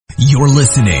You're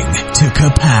listening to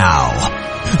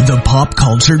Kapow, the pop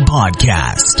culture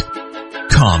podcast.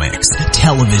 Comics,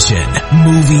 television,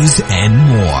 movies, and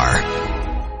more.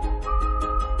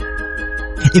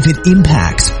 If it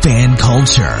impacts fan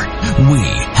culture, we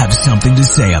have something to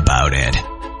say about it.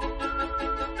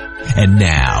 And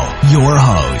now, your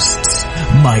hosts,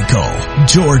 Michael,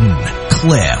 Jordan,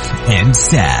 Cliff, and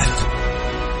Seth.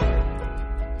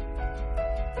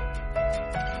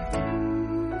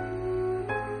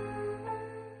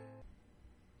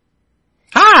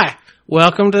 Hi!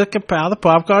 Welcome to Kapow, the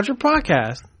Pop Culture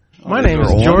Podcast. My name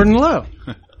is Jordan Lowe.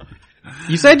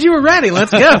 You said you were ready.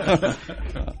 Let's go.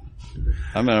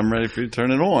 I mean, I'm ready for you to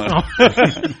turn it on.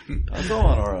 That's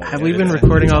on already. Have we been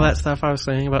recording all that stuff I was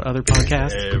saying about other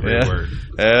podcasts? Every word.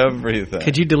 Everything.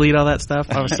 Could you delete all that stuff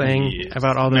I was saying Yes,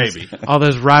 about all those maybe. all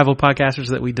those rival podcasters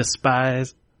that we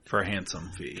despise? For a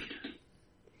handsome fee.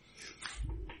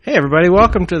 Hey everybody,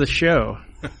 welcome to the show.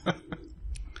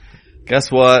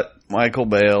 Guess what? Michael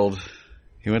bailed.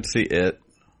 He went to see It,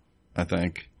 I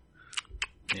think.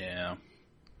 Yeah.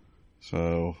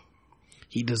 So,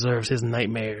 He deserves his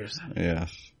nightmares.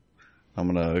 yes.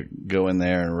 I'm going to go in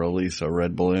there and release a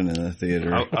red balloon in the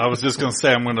theater. I was just going to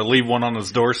say I'm going to leave one on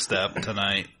his doorstep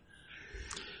tonight.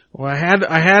 Well, I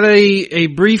had a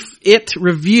brief It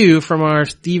review from our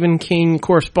Stephen King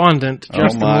correspondent,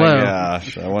 Justin Oh my Lowe.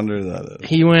 gosh. I wonder who that is.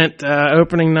 He went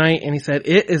opening night and he said,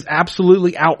 "It is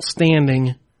absolutely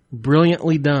outstanding,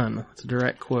 brilliantly done." That's a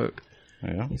direct quote.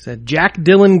 Yeah. He said, "Jack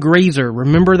Dylan Grazer,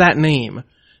 remember that name.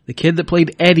 The kid that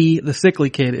played Eddie, the sickly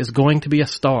kid, is going to be a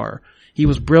star. He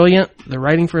was brilliant. The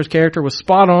writing for his character was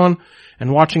spot on,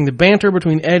 and watching the banter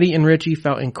between Eddie and Richie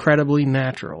felt incredibly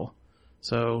natural."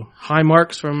 So, high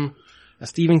marks from a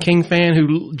Stephen King fan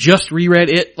who just reread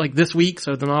It like this week,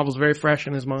 so the novel's very fresh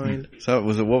in his mind. So,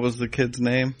 what was the kid's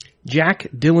name? Jack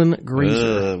Dylan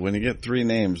Grazer. When you get three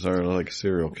names, they're like a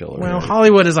serial killer. Well, right?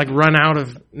 Hollywood has like run out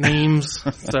of names,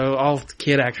 so all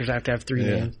kid actors have to have three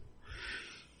Yeah. names.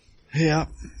 Yeah.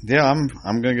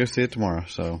 I'm going to go see it tomorrow,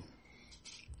 so.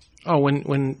 Oh,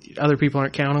 when other people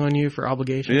aren't counting on you for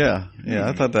obligations? Yeah,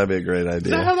 I thought that'd be a great Is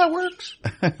that idea. how that works?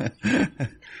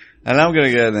 And I'm going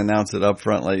to go ahead and announce it up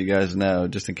front, let you guys know,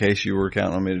 just in case you were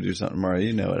counting on me to do something tomorrow.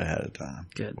 You know it ahead of time.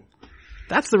 Good.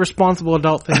 That's the responsible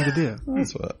adult thing to do.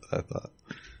 That's what I thought.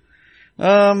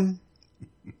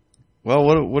 Well,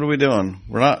 what are we doing?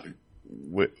 We're not.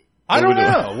 I don't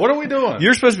know. What are we doing?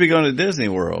 You're supposed to be going to Disney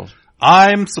World.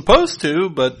 I'm supposed to,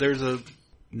 but there's a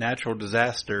natural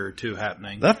disaster or two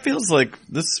happening.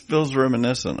 This feels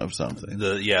reminiscent of something.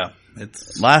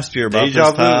 It's Last year, about Deja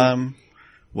this vu. time,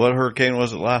 what hurricane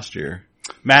was it last year?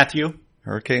 Matthew.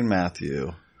 Hurricane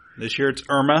Matthew. This year it's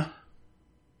Irma.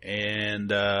 And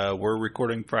we're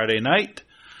recording Friday night.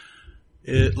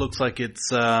 It looks like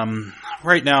it's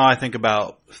right now I think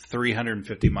about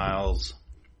 350 miles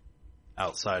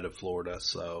outside of Florida.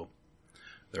 So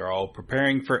they're all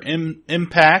preparing for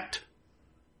impact.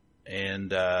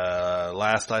 And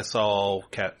last I saw,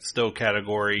 still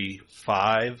Category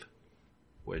 5,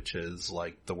 which is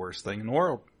like the worst thing in the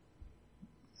world.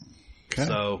 Okay.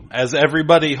 So, as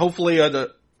everybody, hopefully,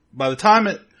 by the time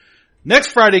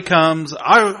next Friday comes,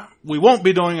 we won't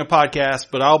be doing a podcast,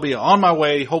 but I'll be on my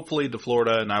way, hopefully, to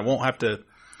Florida, and I won't have to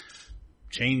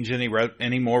change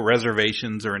any more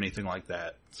reservations or anything like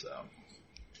that. So,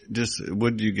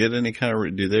 Would you get any kind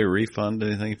of? Do they refund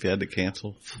anything if you had to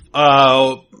cancel?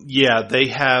 yeah, they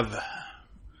have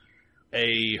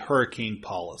a hurricane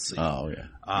policy. Oh yeah.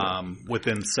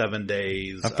 Within 7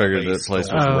 days. I figured that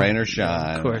place was rain or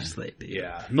shine. Of course they do.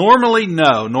 Yeah. Normally,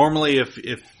 no. Normally, if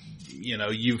you know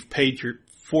you've paid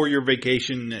for your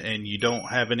vacation and you don't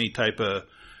have any type of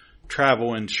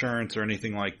travel insurance or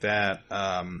anything like that,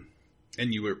 and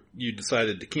you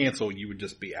decided to cancel, you would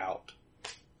just be out.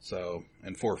 So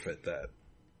and forfeit that.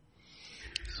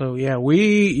 So yeah,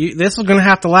 this is going to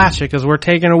have to last you because we're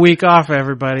taking a week off,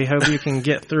 everybody. Hope you can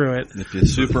get through it. If you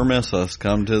super miss us,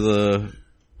 come to the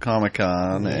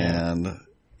Comic-Con and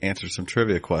answer some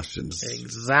trivia questions.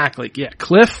 Exactly. Yeah,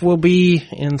 Cliff will be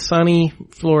in sunny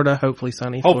Florida, hopefully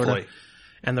sunny Florida. Hopefully.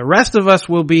 And the rest of us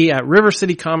will be at River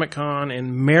City Comic Con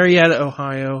in Marietta,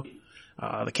 Ohio.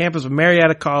 The campus of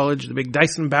Marietta College, the big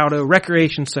Dyson Baudo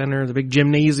Recreation Center, the big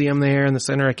gymnasium there in the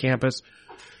center of campus.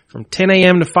 From 10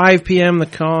 a.m. to 5 p.m. the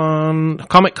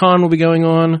Comic Con will be going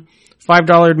on.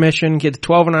 $5 admission. Kids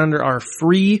 12 and under are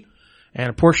free. And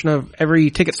a portion of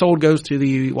every ticket sold goes to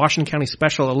the Washington County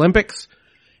Special Olympics.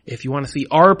 If you want to see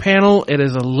our panel, it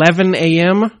is 11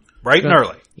 a.m. Bright and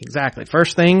early. Exactly.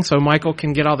 First thing, so Michael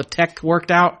can get all the tech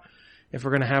worked out if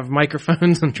we're going to have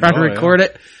microphones and try to Oh, yeah. record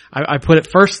it. I put it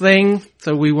first thing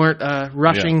so we weren't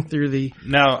rushing through the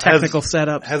Now, technical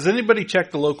setup. Has anybody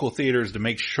checked the local theaters to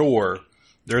make sure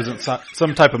there isn't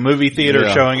some type of movie theater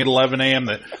Yeah. showing at 11 a.m.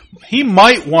 that he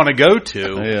might want to go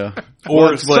to? Yeah. Or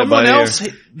Let's play it someone by ear. else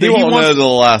that He won't wants- know till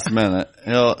the last minute.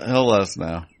 He'll let us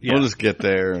know. Yeah. We'll just get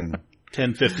there and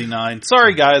 10:59.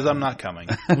 Sorry guys, I'm not coming.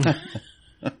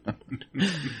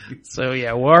 So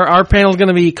yeah, well, our panel is going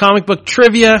to be comic book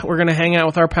trivia. We're going to hang out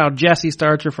with our pal Jesse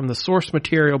Starcher from the Source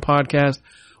Material podcast.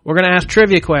 We're going to ask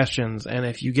trivia questions, and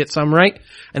if you get some right,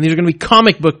 and these are going to be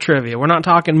comic book trivia. We're not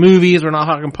talking movies. We're not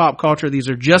talking pop culture. These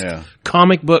are just Yeah.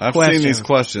 comic book I've questions. seen these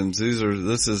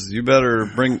questions. You better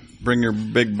bring your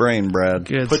big brain, Brad.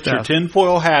 Good Put your stuff.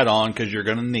 tinfoil hat on because you're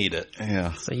going to need it.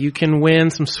 Yeah. So you can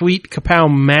win some sweet Kapow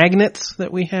magnets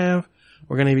that we have.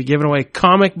 We're going to be giving away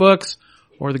comic books,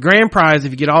 or the grand prize,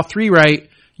 if you get all three right,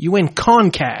 you win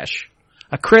Con Cash.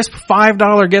 A crisp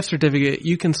 $5 gift certificate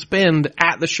you can spend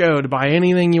at the show to buy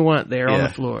anything you want there on Yeah.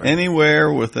 the floor.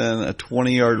 Anywhere within a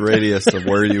 20-yard radius of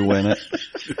where you win it,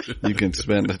 you can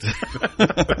spend it.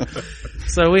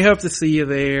 So we hope to see you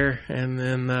there, and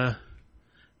then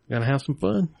gonna have some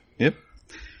fun. Yep.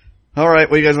 All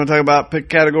right. What you guys want to talk about? Pick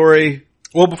category.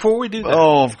 Well, before we do that,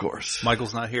 Oh, of course.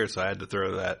 Michael's not here, so I had to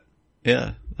throw that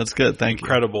Yeah. That's good. Thank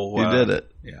incredible. you. You did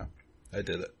it. Yeah, I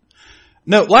did it.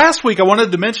 No, last week I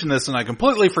wanted to mention this and I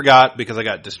completely forgot because I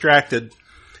got distracted.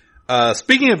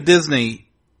 Speaking of Disney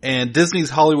and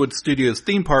Disney's Hollywood Studios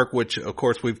theme park, which of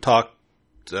course we've talked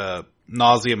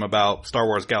nauseum about Star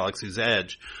Wars Galaxy's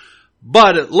Edge,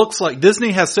 but it looks like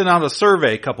Disney has sent out a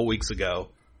survey a couple weeks ago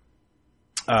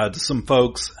to some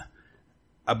folks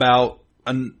about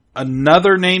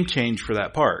another name change for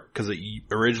that park, because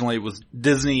originally it was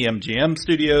Disney MGM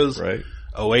Studios. Right.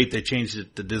 2008, they changed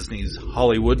it to Disney's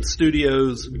Hollywood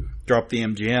Studios, dropped the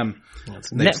MGM.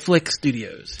 Netflix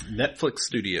Studios. Netflix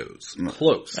Studios.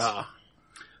 Close. Ah.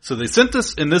 So they sent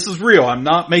this, and this is real. I'm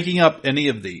not making up any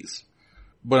of these.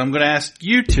 But I'm going to ask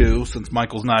you two, since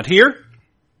Michael's not here,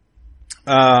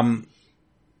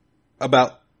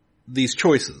 about these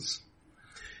choices.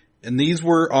 And these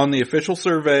were on the official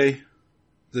survey,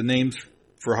 the names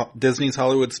for Disney's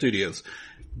Hollywood Studios.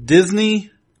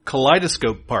 Disney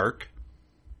Kaleidoscope Park,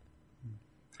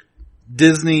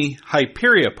 Disney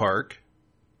Hyperia Park.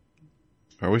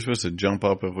 Are we supposed to jump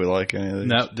up if we like any of these?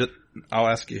 No, I'll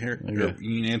ask you here. Okay.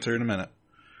 You can answer in a minute.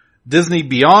 Disney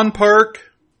Beyond Park,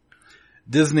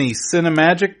 Disney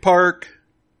Cinemagic Park,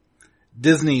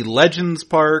 Disney Legends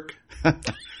Park,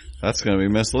 That's going to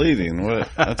be misleading.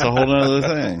 That's a whole other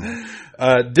thing.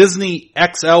 Disney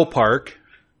XL Park,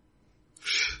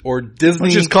 or Disney.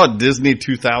 It's just called Disney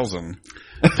 2000.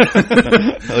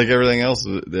 Like everything else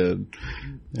did.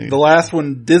 The last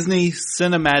one, Disney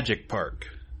Cinemagic Park.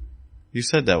 You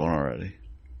said that one already.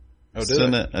 Oh,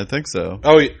 did I? I think so.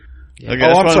 Oh, yeah. Okay,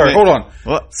 Oh, I'm sorry. Hold on.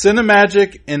 What?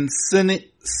 Cinemagic and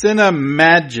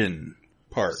Cinemagine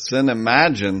Park.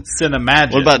 Cinemagine.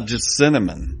 Cinemagine. What about just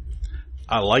cinnamon?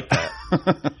 I like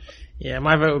that. Yeah,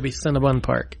 my vote would be Cinnabon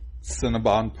Park.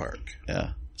 Cinnabon Park.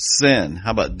 Yeah. Sin.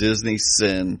 How about Disney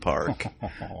Sin Park?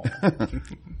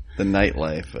 The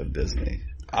nightlife of Disney.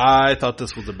 I thought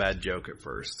this was a bad joke at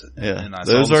first. Yeah. And I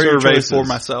Those saw are the your survey choices. for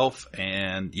myself,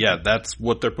 and yeah, that's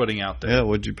what they're putting out there. Yeah,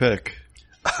 what'd you pick?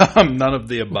 None of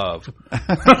the above.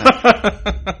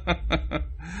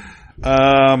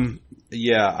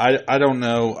 Yeah, I don't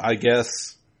know. I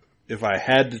guess if I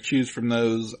had to choose from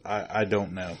those, I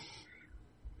don't know.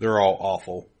 They're all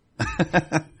awful.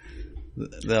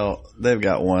 They've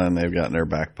got one they've got in their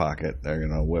back pocket they're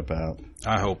going to whip out.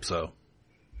 I hope so.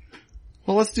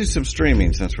 Well, let's do some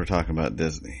streaming since we're talking about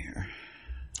Disney here.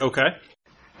 Okay.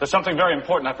 There's something very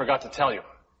important I forgot to tell you.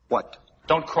 What?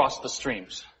 Don't cross the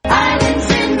streams.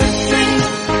 Islands in the stream,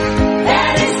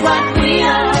 that is what we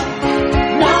are.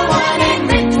 No one in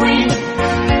between.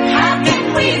 How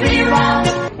can we be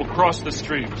wrong? We'll cross the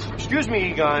streams. Excuse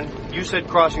me, Egon. You said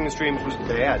crossing the streams was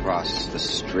bad. Cross the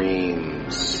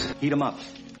streams. Heat 'em up.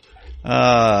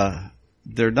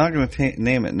 They're not going to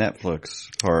name it Netflix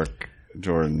Park,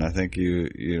 Jordan. I think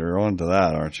you're on to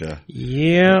that, aren't you?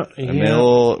 Yeah, I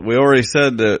mean, we already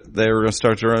said that they were going to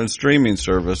start their own streaming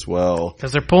service. Well,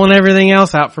 because they're pulling everything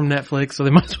else out from Netflix, so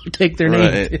they might as well take their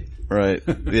name. Right.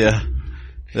 Yeah.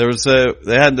 They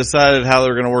hadn't decided how they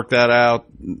were going to work that out.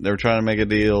 They were trying to make a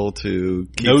deal to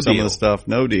keep some of the stuff.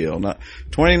 No deal. Not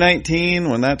 2019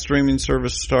 when that streaming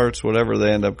service starts, whatever they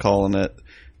end up calling it.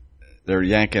 They're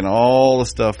yanking all the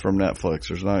stuff from Netflix.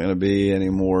 There's not going to be any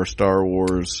more Star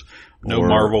Wars. No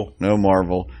Marvel. No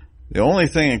Marvel. The only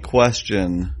thing in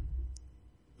question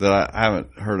that I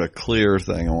haven't heard a clear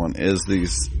thing on is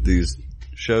these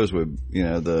shows with,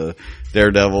 the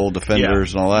Daredevil,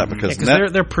 Defenders, and all that because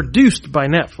they're produced by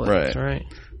Netflix, right?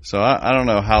 So I don't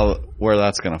know where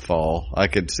that's going to fall. I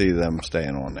could see them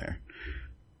staying on there,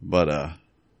 but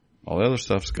all the other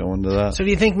stuff's going to that. So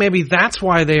do you think maybe that's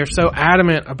why they are so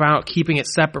adamant about keeping it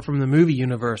separate from the movie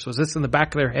universe? Was this in the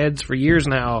back of their heads for years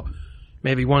now?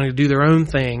 Maybe wanting to do their own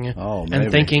thing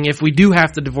and thinking if we do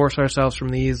have to divorce ourselves from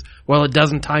these, well, it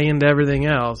doesn't tie into everything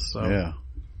else. So. Yeah.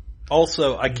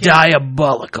 Also, I can't...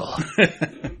 Diabolical.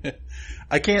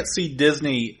 I can't see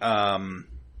Disney,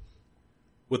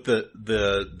 with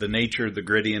the nature, the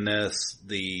grittiness,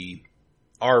 the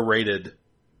R-rated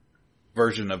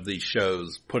version of these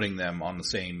shows, putting them on the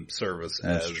same service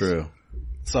as true.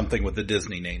 Something with the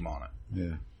Disney name on it.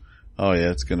 Yeah. Oh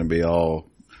yeah, it's going to be all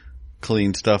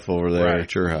clean stuff over there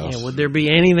at your house. Yeah, would there be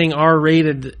anything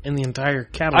R-rated in the entire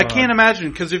catalog? I can't imagine,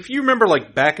 because if you remember,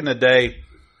 like, back in the day,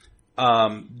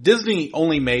 Disney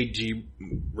only made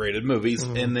G-rated movies,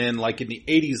 and then, like, in the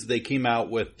 80s, they came out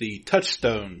with the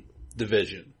Touchstone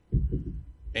division.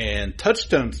 And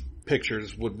Touchstone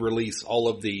Pictures would release all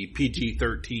of the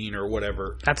PG-13 or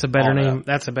whatever. That's a better name.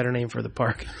 That's a better name for the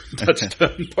park.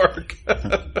 Touchstone Park.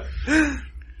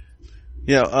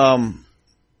 Yeah,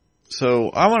 so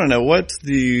I want to know, what's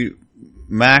the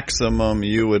maximum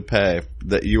you would pay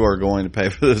that you are going to pay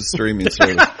for this streaming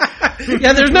service?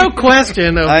 Yeah, there's no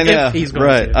question of if he's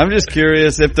going to. I'm just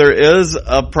curious if there is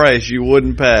a price you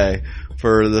wouldn't pay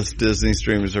for this Disney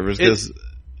streaming service.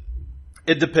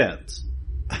 It depends.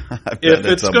 If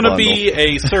it's going to be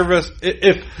a service,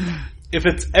 if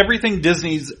it's everything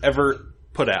Disney's ever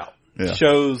put out,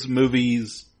 shows,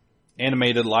 movies,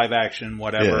 animated, live action,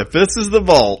 whatever. Yeah, if this is the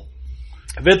vault.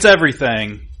 If it's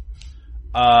everything,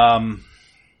 I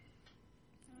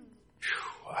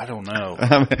don't know.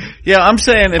 I'm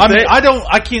saying I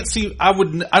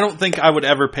don't think I would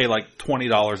ever pay like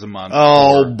 $20 a month.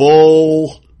 Oh,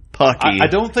 bull pucky. I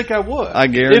don't think I would. I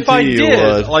guarantee if I you did,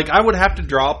 would. Like, I would have to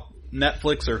drop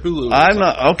Netflix or Hulu. I'm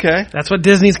not, okay. That's what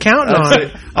Disney's counting on.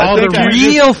 All the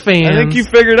real fans. I think you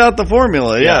figured out the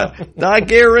formula, yeah. I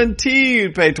guarantee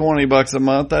you'd pay $20 a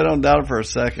month. I don't doubt it for a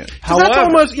second. However, that's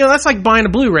almost, that's like buying a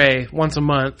Blu-ray once a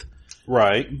month.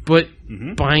 Right. But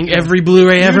buying every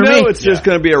Blu-ray ever made. It's just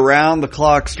going to be around the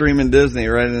clock streaming Disney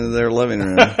right into their living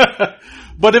room.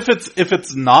 But if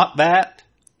it's not that.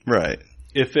 Right.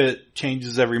 If it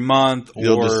changes every month,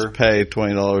 you'll just pay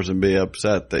 $20 and be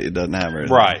upset that it doesn't have it.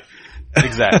 Right.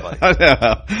 Exactly.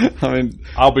 I mean,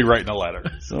 I'll be writing a letter.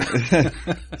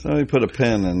 Somebody put a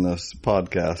pin in this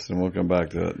podcast, and we'll come back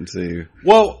to it and see.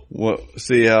 Well,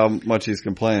 see how much he's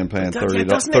complaining, paying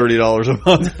 $30 a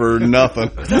month for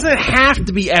nothing. It doesn't have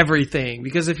to be everything,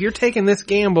 because if you're taking this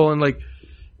gamble and like,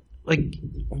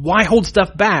 why hold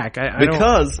stuff back?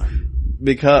 Because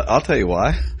I'll tell you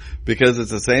why. Because it's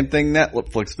the same thing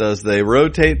Netflix does. They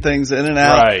rotate things in and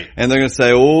out. Right. And they're going to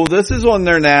say, oh, this is on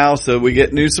there now, so we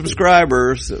get new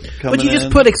subscribers coming But you just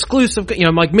put exclusive,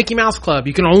 like Mickey Mouse Club.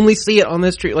 You can only see it on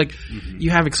this street. Like, you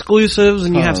have exclusives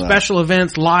and you have special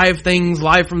events, live things,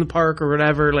 live from the park or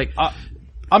whatever. Like,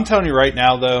 I'm telling you right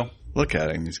now, though. Look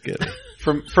at him. He's kidding.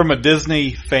 From a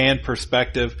Disney fan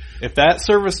perspective, if that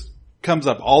service comes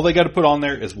up, all they got to put on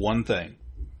there is one thing.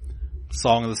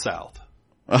 Song of the South.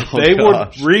 They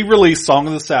would re-release Song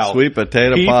of the South. Sweet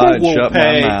potato pie, shut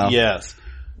my mouth. Yes.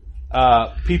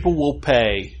 People will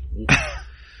pay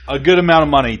a good amount of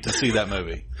money to see that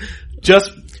movie.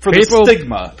 Just for the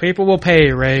stigma. People will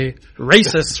pay, Ray.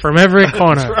 Racists from every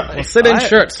corner. Right. Will sit in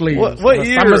shirt sleeves. What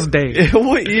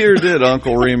year did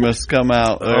Uncle Remus come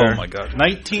out there? Oh my God.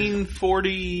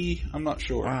 1940, I'm not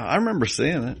sure. Wow, I remember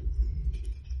seeing it.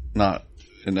 Not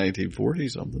in 1940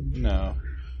 something. No.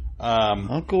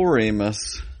 Uncle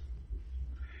Remus.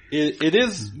 It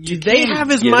is. Did they have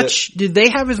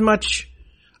as much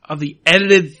of the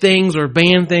edited things or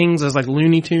banned things as like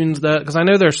Looney Tunes does? Because I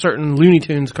know there are certain Looney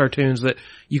Tunes cartoons that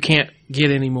you can't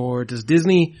get anymore. Does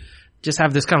Disney just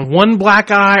have this kind of one black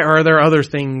eye, or are there other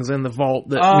things in the vault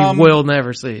that we will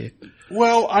never see?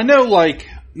 Well, I know like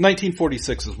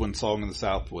 1946 is when Song of the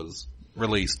South was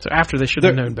released. So after they should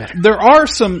have known better. There are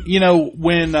some,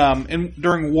 when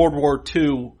during World War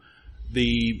II,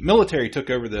 the military took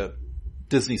over the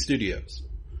Disney Studios,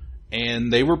 and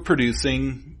they were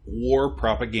producing war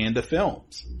propaganda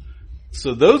films.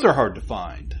 So those are hard to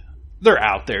find. They're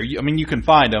out there. You can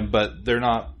find them, but they're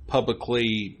not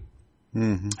publicly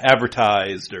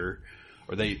advertised or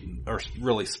they are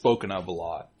really spoken of a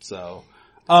lot. So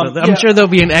I'm sure there'll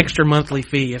be an extra monthly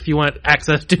fee if you want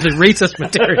access to the racist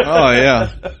material. Oh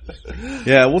yeah,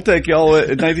 yeah. We'll take y'all at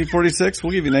 1946.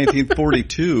 We'll give you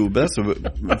 1942. Best of it.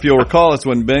 If you'll recall, it's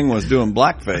when Bing was doing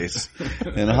blackface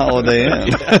in Holiday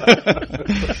Inn.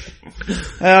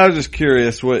 I was just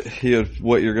curious what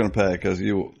you're going to pay, because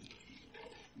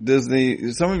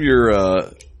Disney. Some of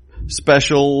your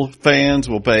special fans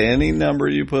will pay any number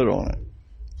you put on it.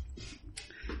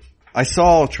 I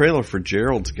saw a trailer for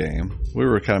Gerald's Game. We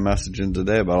were kind of messaging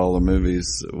today about all the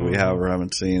movies we have or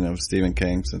haven't seen of Stephen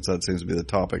King, since that seems to be the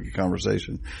topic of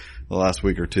conversation the last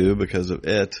week or two because of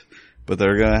it. But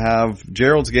they're going to have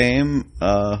Gerald's Game.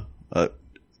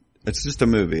 It's just a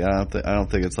movie. I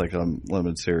don't think it's like a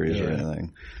limited series or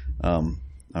anything.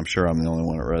 I'm sure I'm the only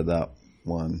one that read that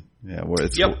one. Yeah, where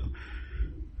it's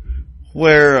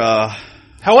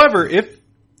however,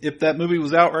 if that movie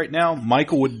was out right now,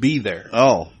 Michael would be there.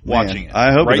 Oh, watching it.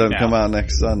 I hope right it doesn't now. come out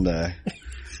next Sunday.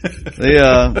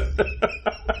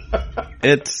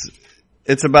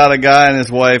 It's about a guy and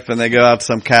his wife, and they go out to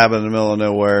some cabin in the middle of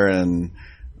nowhere, and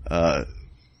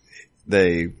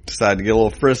they decide to get a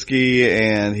little frisky,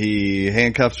 and he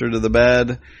handcuffs her to the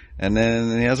bed, and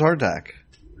then he has a heart attack.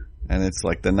 And it's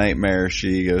like the nightmare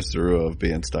she goes through of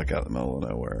being stuck out in the middle of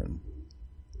nowhere.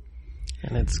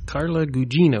 And it's Carla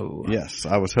Gugino. Yes,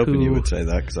 I was hoping you would say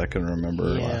that because I couldn't remember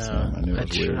her last name. I knew it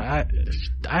was weird. I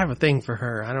have a thing for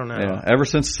her. I don't know. Yeah, ever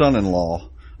since Son-in-Law.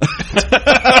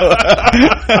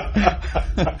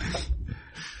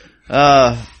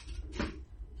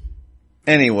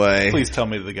 Anyway. Please tell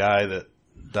me the guy that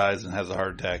dies and has a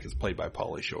heart attack is played by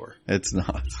Pauly Shore. It's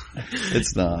not.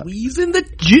 It's not. He's in the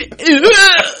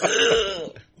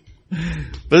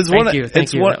But it's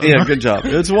Thank you. Yeah, good job.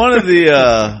 It's one of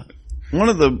the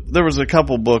there was a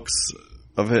couple books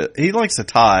of it. He likes to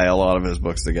tie a lot of his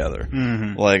books together.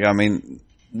 Mm-hmm. Like, I mean,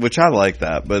 which I like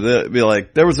that, but it'd be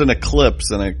like, there was an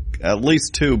eclipse in at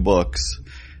least two books.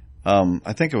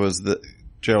 I think it was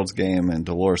Gerald's Game and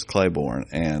Dolores Claiborne,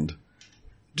 and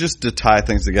just to tie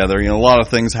things together, a lot of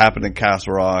things happen in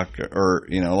Castle Rock, or,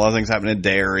 a lot of things happen in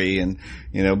Derry, and,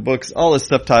 books, all this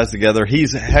stuff ties together. He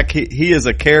is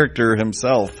a character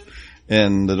himself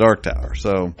in the Dark Tower,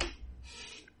 so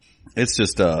it's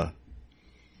just,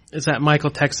 Is that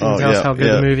Michael texting us how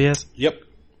good the movie is? Yep.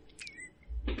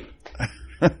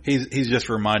 He's just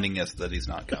reminding us that he's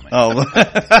not coming. Oh,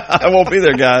 I won't be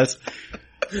there, guys.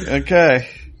 Okay.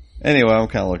 Anyway, I'm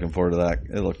kind of looking forward to that.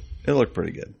 It looked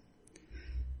pretty good.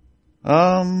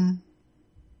 That's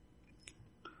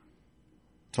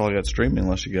all I got streaming,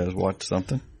 unless you guys watched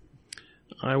something.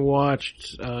 I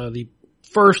watched the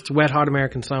first Wet Hot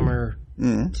American Summer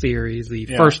series, the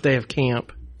first day of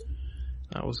camp.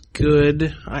 That was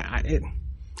good. I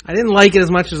didn't like it as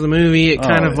much as the movie. It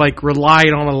kind of like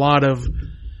relied on a lot of,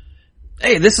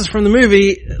 hey, this is from the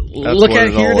movie. Look at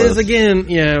here it is again.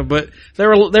 Yeah, but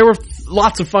there were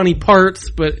lots of funny parts,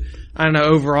 but I don't know,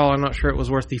 overall I'm not sure it was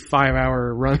worth the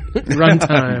 5-hour run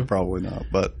time. Probably not,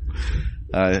 but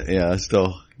I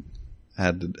still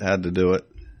had to do it.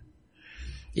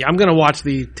 Yeah, I'm gonna watch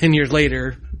the 10 years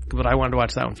later, but I wanted to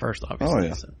watch that one first, obviously. Oh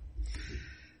yeah. So.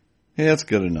 Yeah, that's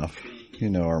good enough.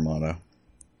 Our motto.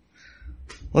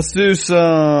 Let's do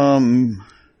some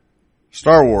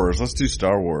Star Wars. Let's do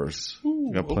Star Wars.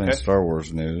 We got plenty of Star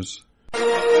Wars news. Star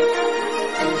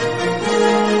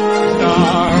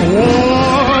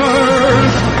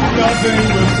Wars! Nothing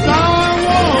but Star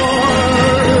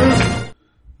Wars!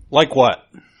 Like what?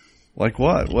 Like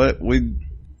what?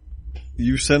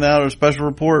 You sent out a special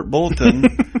report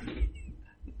bulletin.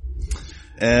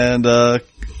 And,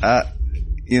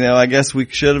 I guess we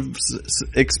should have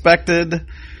expected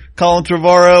Colin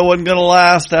Trevorrow wasn't going to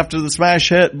last after the smash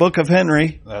hit Book of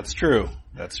Henry. That's true.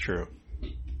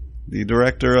 The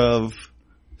director of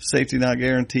Safety Not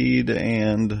Guaranteed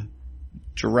and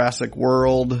Jurassic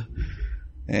World.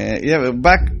 And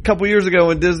back a couple years ago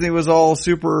when Disney was all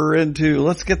super into,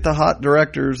 let's get the hot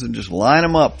directors and just line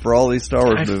them up for all these Star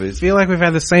Wars movies. I feel like we've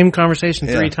had the same conversation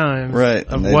 3 times. Right.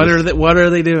 Of what are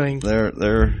they doing? They're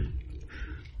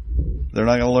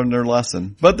not going to learn their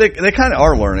lesson. But they kind of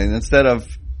are learning. Instead of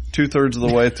 2/3 of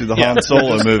the way through the Han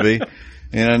Solo movie.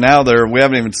 Now we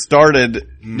haven't even started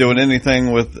doing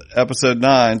anything with episode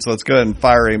 9, so let's go ahead and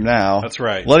fire him now. That's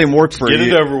right. Let him work for a year. Get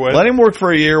it over with. Let him work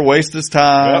for a year, waste his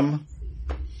time. Yep.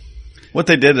 What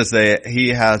they did is he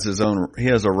has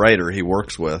a writer he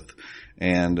works with,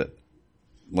 and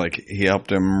he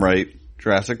helped him write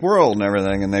Jurassic World and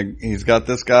everything, and he's got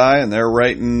this guy, and they're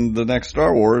writing the next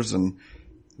Star Wars, and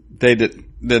they did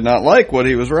not like what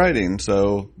he was writing,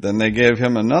 so then they gave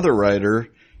him another writer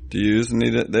to use, and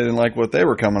they didn't like what they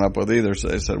were coming up with either, so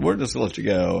they said, we're just going to let you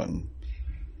go, and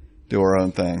do our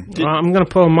own thing. I'm going to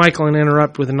pull Michael and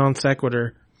interrupt with a non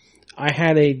sequitur. I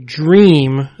had a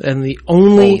dream, and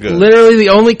literally the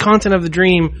only content of the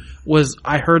dream was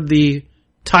I heard the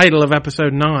title of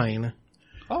episode 9.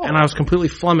 Oh. And I was completely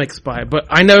flummoxed by it. But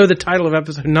I know the title of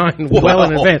episode 9 well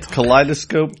in advance.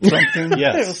 Kaleidoscope something?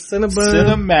 Yes.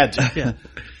 Cinemagic. Yeah.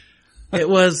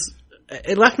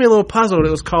 It left me a little puzzled.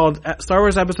 It was called Star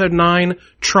Wars Episode 9,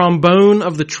 Trombone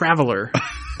of the Traveler.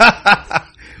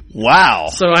 Wow.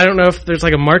 So I don't know if there's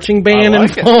like a marching band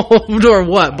involved or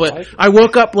what, but I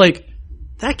woke up like,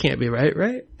 that can't be right?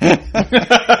 But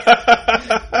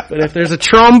if there's a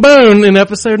trombone in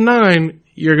episode 9,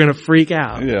 you're gonna freak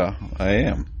out. Yeah, I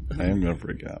am gonna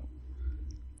freak out.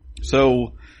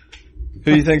 So,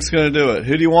 who do you think's gonna do it?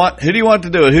 Who do you want to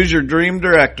do it? Who's your dream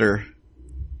director?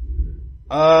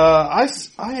 I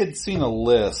had seen a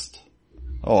list.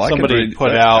 Oh, somebody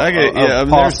put out of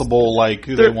possible, like,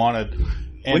 who they wanted.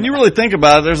 And when you really think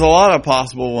about it, there's a lot of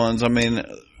possible ones. I mean,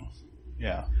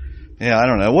 yeah, I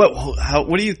don't know.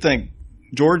 What do you think,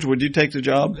 George? Would you take the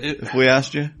job if we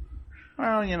asked you?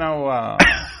 Well,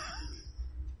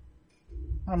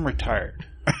 I'm retired.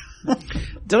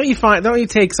 Don't you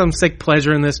take some sick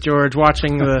pleasure in this, George?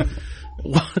 Watching them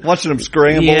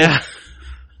scramble. Yeah.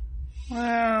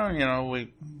 Well,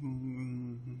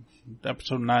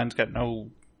 episode 9's got no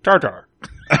Jar Jar.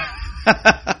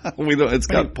 It's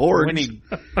got porgs. We need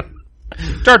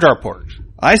Jar Jar porgs.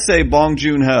 I say Bong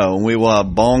Joon-ho, and we will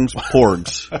have Bong's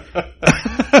porgs.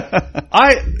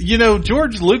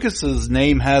 George Lucas's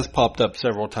name has popped up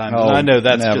several times, and I know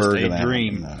that's just a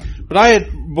dream. No. But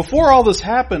before all this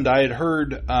happened, I had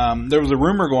heard, there was a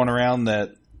rumor going around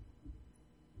that,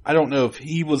 I don't know if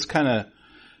he was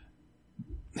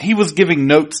giving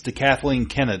notes to Kathleen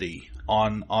Kennedy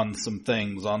on some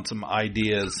things, on some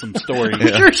ideas, some stories. I'm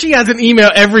sure she has an email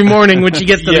every morning when she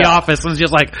gets to the office and is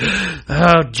just like,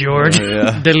 oh, George,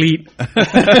 delete.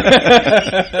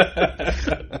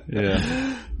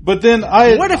 Yeah. But then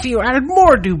what if you added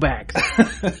more dewbacks?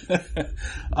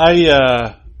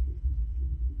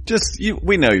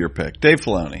 We know your pick. Dave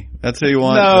Filoni. That's who you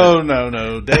want?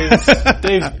 No.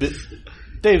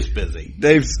 Dave's busy.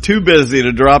 Dave's too busy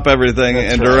to drop everything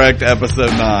and direct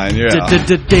episode 9. Yeah.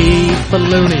 Dave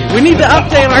Filoni. We need to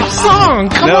update our song.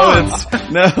 Come on.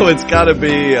 It's gotta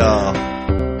be,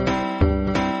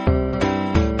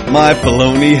 my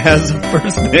Filoni has a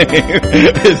first name.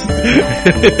 It's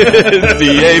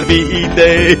D-A-V-E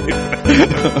Dave.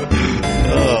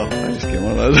 I just get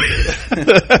one of those.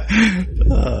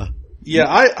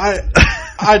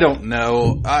 I don't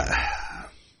know.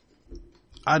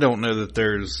 I don't know that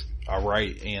there's a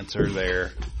right answer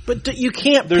there. But you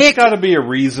can't There's got to be a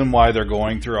reason why they're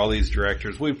going through all these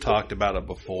directors. We've talked about it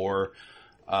before.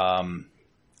 I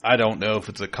don't know if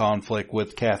it's a conflict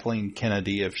with Kathleen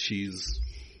Kennedy, if she's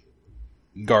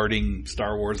guarding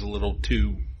Star Wars a little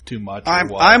too much. I'm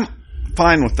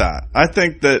fine with that. I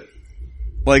think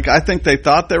they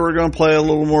thought they were going to play a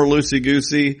little more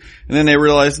loosey-goosey, and then they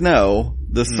realized, no,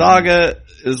 the saga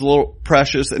is a little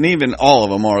precious, and even all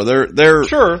of them are. They're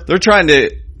trying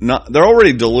to they're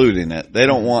already diluting it. They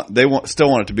still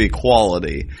want it to be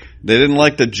quality. They didn't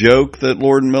like the joke that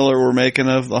Lord and Miller were making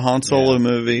of the Han Solo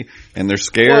movie, and they're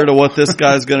scared of what this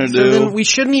guy's going to do. Then we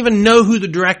shouldn't even know who the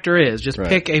director is. Just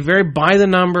pick a very by the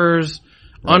numbers,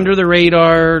 under the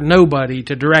radar nobody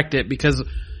to direct it, because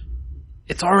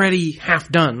it's already half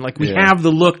done. Like, we have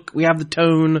the look, we have the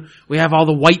tone, we have all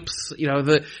the wipes,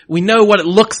 we know what it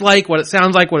looks like, what it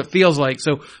sounds like, what it feels like.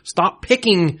 So stop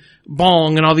picking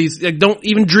Bong and all these, don't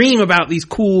even dream about these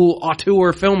cool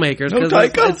auteur filmmakers. No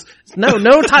Taika?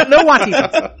 No Watiti.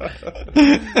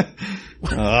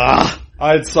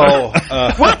 I saw,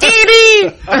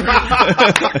 Watiti!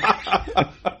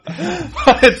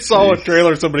 I saw a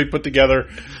trailer somebody put together,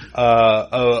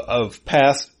 of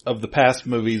the past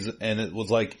movies, and it was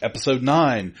like episode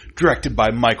 9, directed by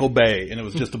Michael Bay, and it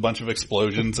was just a bunch of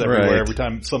explosions everywhere every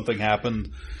time something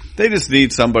happened. They just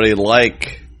need somebody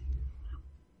like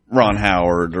Ron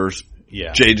Howard or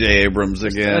J.J. Abrams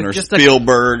again, or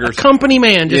Spielberg, or company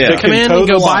man, just to come in and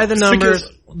go by the numbers.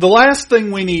 Because the last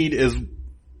thing we need is,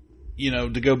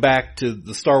 to go back to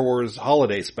the Star Wars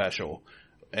holiday special.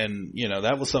 And,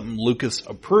 that was something Lucas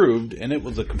approved, and it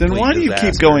was a complete Then why do you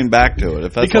disaster. keep going back to it?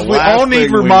 If that's because we all need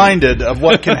reminded of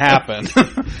what can happen.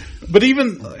 But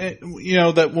even,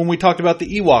 that when we talked about the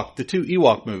two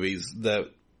Ewok movies,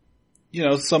 that,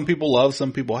 some people love,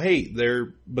 some people hate,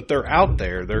 but they're out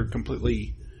there. They're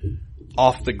completely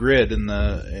off the grid in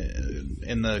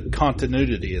the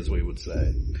continuity, as we would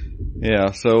say.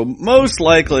 Yeah, so most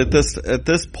likely at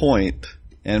this point,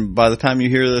 And by the time you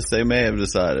hear this, they may have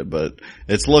decided, but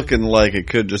it's looking like it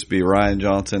could just be Rian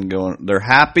Johnson going, they're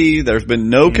happy. There's been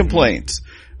no complaints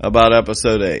about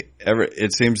episode 8.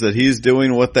 It seems that he's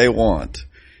doing what they want,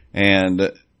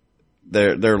 and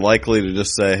they're likely to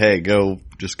just say, hey,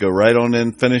 just go right on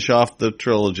in, finish off the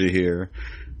trilogy here.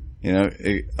 You know,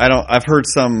 I've heard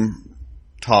some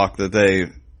talk that they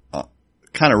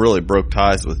kind of really broke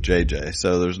ties with JJ,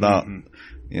 so there's not,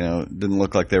 you know, it didn't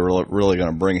look like they were really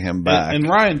going to bring him back. And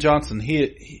Rian Johnson,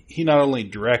 he not only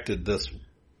directed this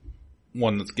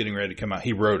one that's getting ready to come out,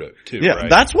 he wrote it too. Yeah, right?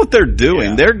 That's what they're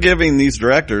doing. Yeah. They're giving these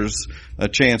directors a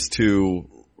chance to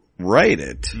write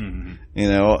it. You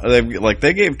know,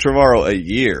 they gave Trevorrow a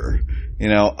year. You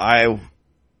know,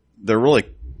 they're really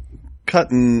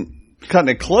cutting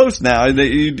it close now.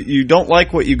 You don't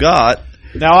like what you got.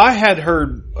 Now, I had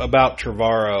heard about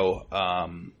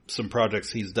Trevorrow, some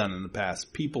projects he's done in the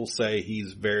past. People say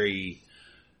he's very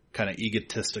kind of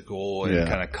egotistical and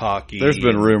kind of cocky. There's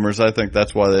been rumors. I think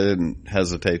that's why they didn't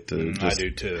hesitate to. I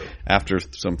do too. After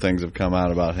some things have come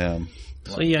out about him.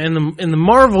 So yeah, in the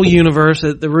Marvel universe,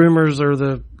 the rumors or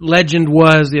the legend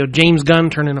was, you know, James Gunn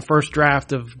turned in a first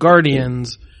draft of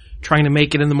Guardians, trying to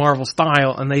make it in the Marvel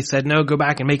style, and they said no, go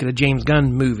back and make it a James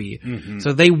Gunn movie.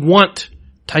 So they want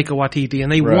Taika Waititi,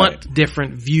 and they want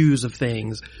different views of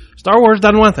things. Star Wars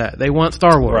doesn't want that. They want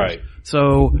Star Wars. Right.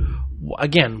 So,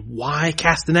 again, why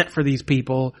cast the net for these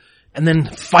people and then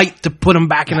fight to put them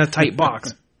back in a tight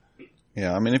box?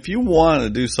 Yeah, I mean, if you want to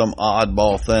do some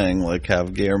oddball thing, like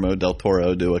have Guillermo del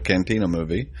Toro do a Cantina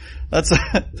movie, that's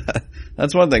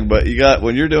one thing. But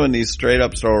when you're doing these straight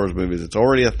up Star Wars movies, it's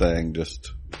already a thing.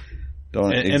 Just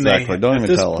don't don't even tell us. At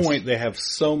this point, they have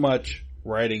so much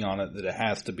writing on it that it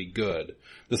has to be good.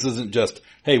 This isn't just,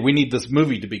 hey, we need this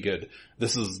movie to be good.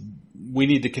 We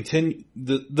need to continue.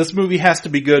 This movie has to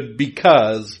be good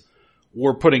because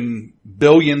we're putting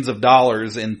billions of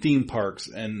dollars in theme parks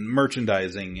and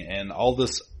merchandising and all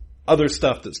this other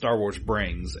stuff that Star Wars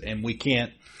brings, and we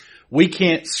can't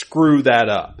screw that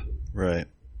up. Right.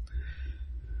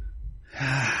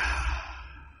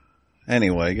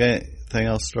 Anyway, got anything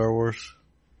else Star Wars?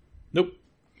 Nope.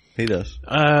 He does.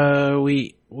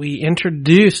 We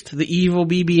introduced the evil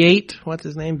BB-8. What's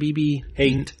his name?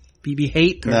 Hate.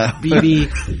 BB-8 or No.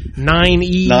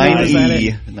 BB-9E.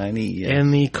 9E. Yes.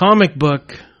 And the comic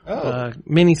book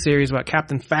miniseries about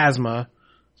Captain Phasma,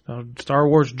 Star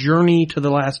Wars Journey to the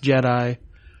Last Jedi,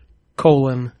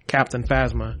 Captain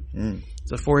Phasma.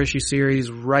 It's a 4-issue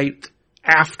series right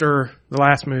after the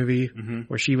last movie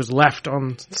where she was left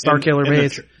on Starkiller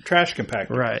Base. Trash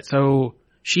compactor. Right. So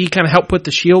she kind of helped put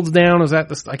the shields down. Was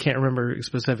that I can't remember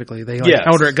specifically. They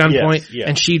held her at gunpoint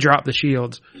and she dropped the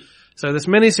shields. So this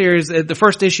miniseries, the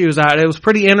first issue is out. It was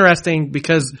pretty interesting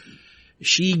because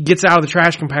she gets out of the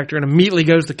trash compactor and immediately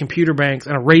goes to computer banks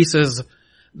and erases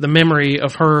the memory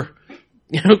of her,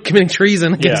 committing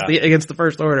treason against the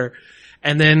First Order.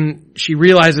 And then she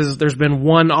realizes there's been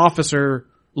one officer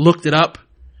looked it up.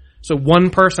 So one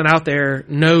person out there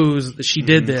knows that she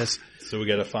did this. So we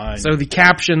gotta find. So the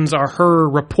captions are her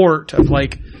report of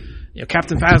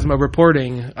Captain Phasma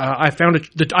reporting, I found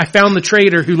the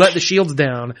traitor who let the shields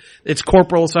down. It's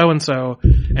Corporal so-and-so,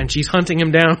 and she's hunting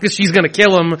him down because she's gonna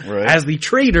kill him as the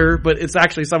traitor, but it's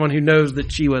actually someone who knows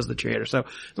that she was the traitor. So,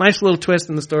 nice little twist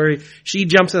in the story. She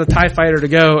jumps in a TIE fighter to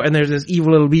go, and there's this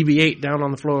evil little BB-8 down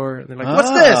on the floor, and they're like,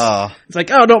 what's this? It's like,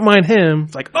 oh, don't mind him.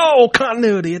 It's like, oh,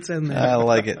 continuity, it's in there. I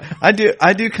like it. I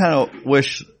do kind of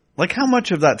wish, how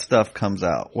much of that stuff comes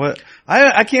out?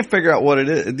 I can't figure out what it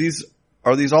is.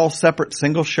 Are these all separate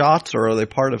single shots, or are they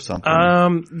part of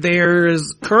something?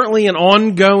 There's currently an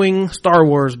ongoing Star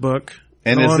Wars book.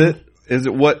 And is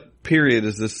it what period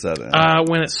is this set in?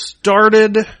 When it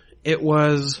started, it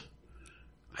was,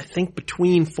 I think,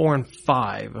 between 4 and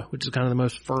 5, which is kind of the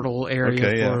most fertile area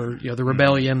for the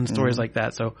rebellion, stories like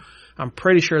that. So I'm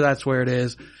pretty sure that's where it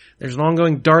is. There's an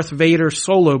ongoing Darth Vader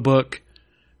solo book,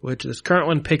 which this current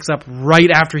one picks up right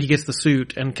after he gets the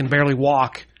suit and can barely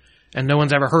walk. And no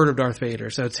one's ever heard of Darth Vader.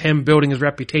 So it's him building his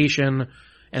reputation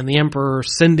and the Emperor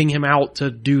sending him out to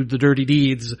do the dirty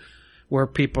deeds where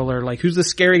people are like, who's this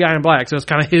scary guy in black? So it's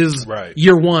kind of his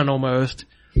year one almost.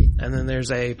 And then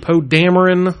there's a Poe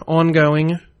Dameron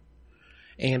ongoing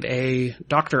and a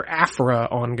Dr. Aphra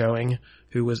ongoing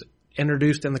who was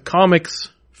introduced in the comics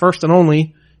first and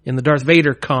only in the Darth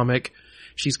Vader comic.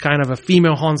 She's kind of a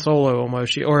female Han Solo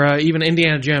almost, or even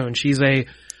Indiana Jones. She's a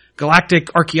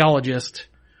galactic archaeologist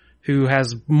who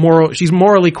has she's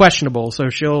morally questionable, so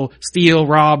she'll steal,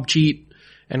 rob, cheat,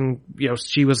 and,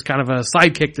 she was kind of a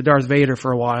sidekick to Darth Vader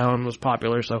for a while and was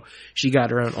popular, so she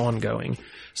got her own ongoing.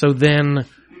 So then,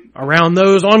 around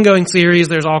those ongoing series,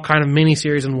 there's all kind of mini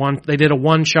series in one. They did a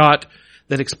one shot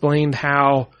that explained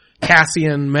how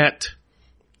Cassian met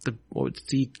the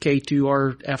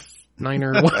K2RF9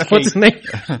 or what's the name?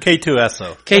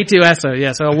 K2SO. K2SO,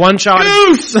 yeah. So a one shot.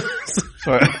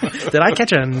 Sorry. Did I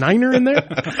catch a niner in there?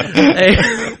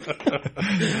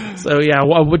 So yeah,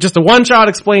 just a one shot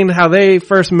explained how they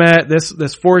first met. This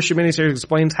 4-issue miniseries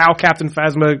explains how Captain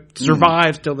Phasma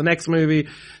survives till the next movie.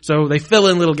 So they fill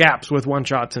in little gaps with one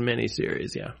shots and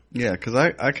miniseries. Yeah. Yeah, because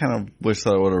I kind of wish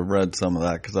that I would have read some of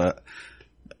that because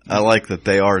I like that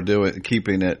they are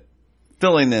keeping it.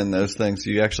 Filling in those things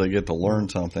so you actually get to learn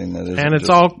something that is. And it's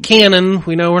all canon.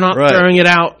 We know we're not throwing it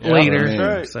out later.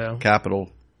 I mean, so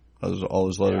capital. All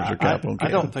those letters are capital. I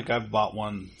don't think I've bought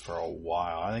one for a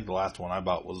while. I think the last one I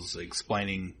bought was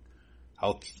explaining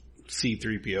how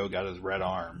C-3PO got his red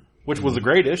arm, which was a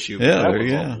great issue. Yeah, that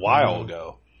was a while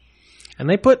ago. And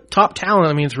they put top talent.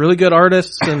 I mean, it's really good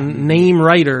artists and name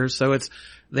writers. So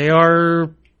they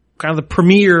are kind of the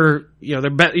premier,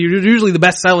 they're usually the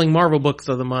best-selling Marvel books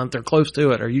of the month, or close to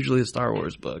it, are usually the Star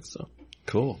Wars books. So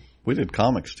cool. We did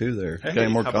comics too there. Got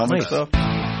any more comic stuff?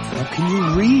 How can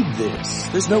you read this?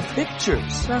 There's no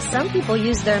pictures. Well, some people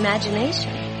use their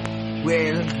imagination.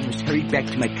 Well, I must hurry back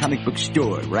to my comic book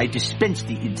store where I dispense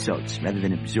the insults rather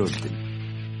than absorb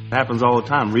them. It happens all the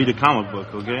time. Read a comic book,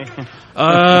 okay?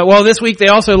 Well, this week they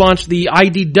also launched the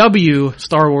IDW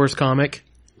Star Wars comic.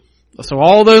 So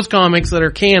all those comics that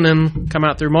are canon come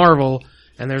out through Marvel,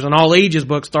 and there's an all-ages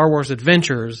book, Star Wars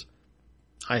Adventures.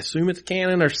 I assume it's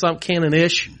canon or some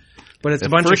canon-ish, but it's a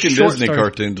bunch of short Disney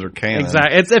cartoons are canon.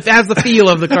 Exactly. It has the feel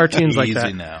of the cartoons like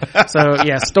that. Now. So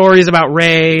yeah, stories about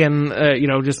Rey and, I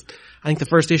think the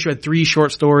first issue had 3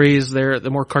 short stories. They're the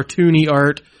more cartoony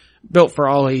art, built for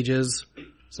all ages.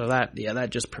 So that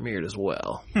just premiered as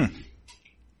well.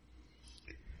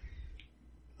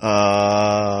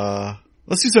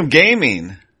 Let's do some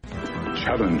gaming.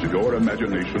 Challenge your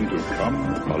imagination to come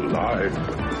alive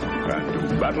and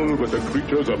to battle with the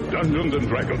creatures of Dungeons and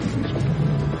Dragons.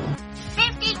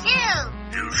 52!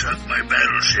 You sunk my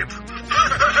battleship.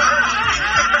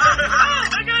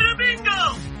 I got a bingo!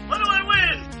 What do I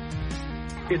win?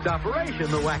 It's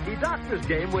Operation the Wacky Doctor's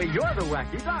game where you're the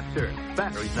Wacky Doctor.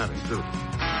 Batteries not included.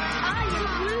 I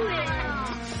blew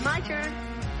it! My turn.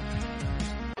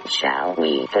 Shall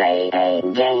we play a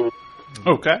game?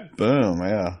 Okay. Boom,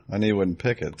 yeah. I knew you wouldn't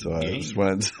pick it, so I just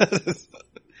went.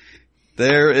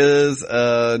 There is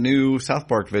a new South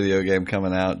Park video game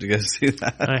coming out. Did you guys see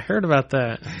that? I heard about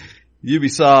that.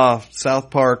 Ubisoft, South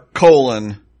Park,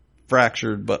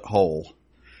 fractured but whole.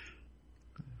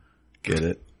 Get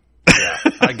it? Yeah,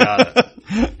 I got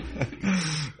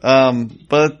it.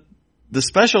 But the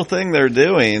special thing they're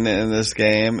doing in this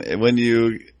game, when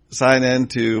you sign in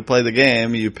to play the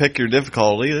game, you pick your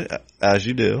difficulty, as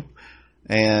you do.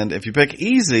 And if you pick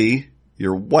easy,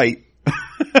 you're white.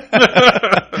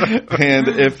 And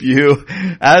if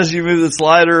as you move the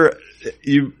slider,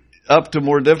 up to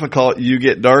more difficult, you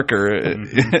get darker.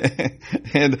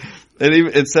 Mm-hmm. And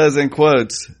it says in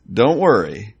quotes, don't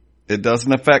worry, it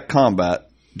doesn't affect combat,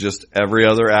 just every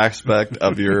other aspect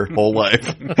of your whole life.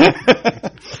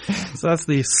 So that's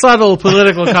the subtle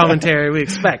political commentary we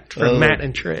expect from Matt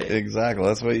and Trey. Exactly.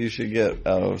 That's what you should get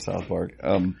out of South Park.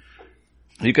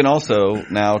 You can also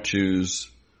now choose,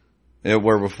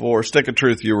 where before, Stick of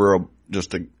Truth, you were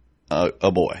just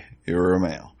a boy. You were a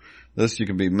male. This, you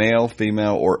can be male,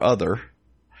 female, or other.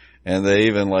 And they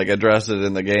even address it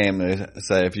in the game. They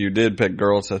say if you did pick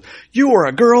girl, it says, you were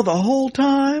a girl the whole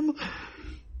time.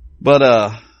 But,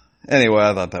 anyway,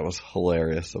 I thought that was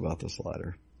hilarious about the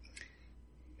slider.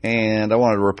 And I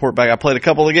wanted to report back. I played a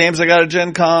couple of games I got at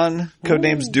Gen Con.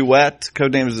 Codenames Duet.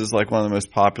 Codenames is one of the most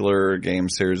popular game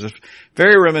series. It's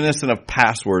very reminiscent of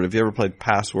Password. If you ever played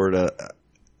Password,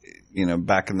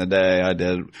 back in the day, I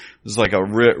did. It was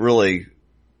really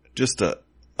just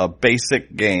a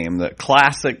basic game, the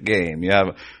classic game. You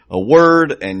have a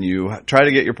word and you try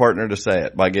to get your partner to say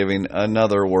it by giving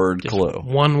another word just clue.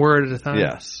 One word at a time.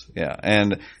 Yes. Yeah.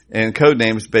 And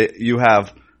Codenames, you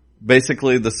have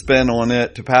basically the spin on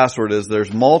it to Password is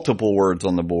there's multiple words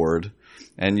on the board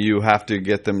and you have to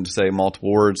get them to say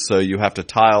multiple words. So you have to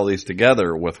tie all these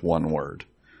together with one word.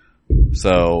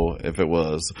 So if it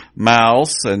was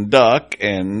mouse and duck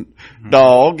and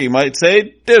dog, you might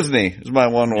say Disney is my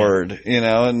one word,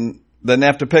 and then they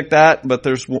have to pick that, but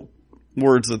there's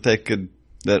words that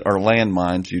that are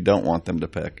landmines you don't want them to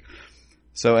pick.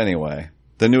 So anyway,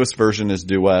 the newest version is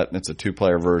Duet, and it's a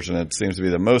 2-player version. It seems to be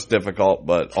the most difficult,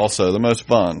 but also the most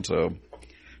fun. So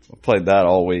I played that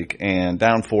all week. And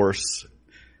Downforce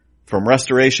from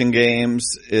Restoration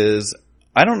Games is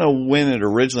I don't know when it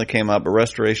originally came out, but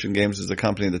Restoration Games is a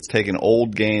company that's taken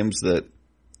old games that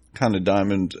kind of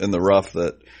diamond in the rough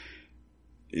that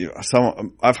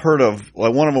I've heard of.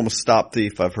 Like one of them was Stop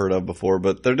Thief I've heard of before,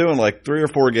 but they're doing like 3 or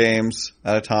 4 games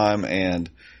at a time and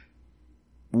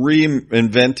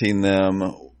reinventing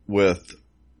them with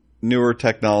newer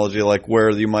technology, like where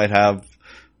you might have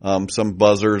some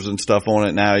buzzers and stuff on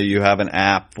it. Now you have an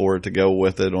app for it to go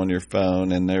with it on your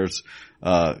phone, and there's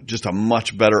just a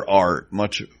much better art,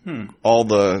 all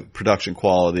the production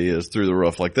quality is through the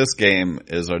roof. Like this game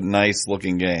is a nice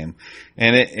looking game.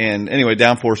 And anyway,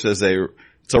 Downforce is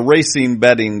it's a racing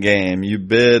betting game. You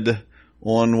bid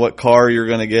on what car you're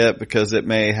going to get because it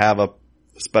may have a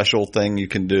special thing you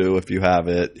can do if you have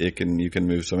it. You can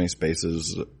move so many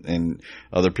spaces and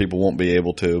other people won't be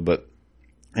able to,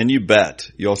 and you bet.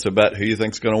 You also bet who you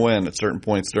think's going to win at certain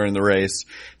points during the race.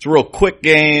 It's a real quick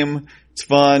game. It's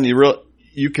fun.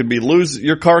 You can be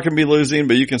your car can be losing,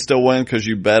 but you can still win because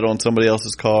you bet on somebody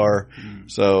else's car.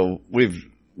 So we've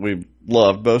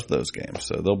loved both those games.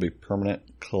 So they'll be permanent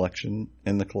collection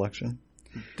in the collection.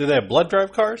 Do they have blood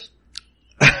drive cars?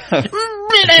 I'm sure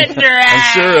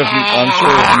if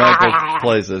Michael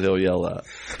plays it, he'll yell that.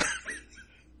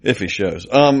 If he shows.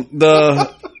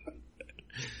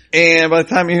 And by the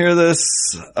time you hear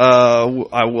this, I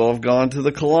will have gone to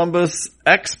the Columbus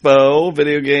Expo,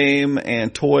 video game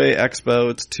and toy expo.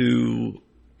 It's 2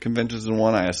 conventions in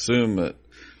one. I assume that,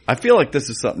 I feel like this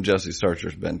is something Jesse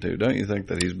Starcher's been to. Don't you think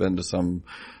that he's been to some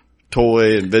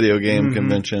toy and video game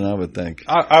convention? I would think.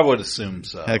 I would assume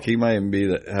so. Heck, he might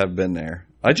even have been there.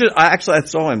 I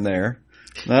saw him there.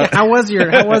 How was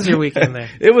your weekend there?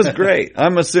 It was great.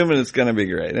 I'm assuming it's going to be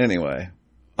great. Anyway.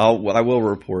 I will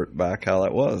report back how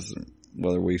that was,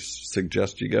 whether we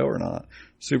suggest you go or not.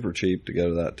 Super cheap to go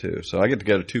to that too. So I get to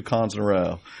go to 2 cons in a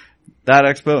row. That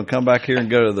expo and come back here and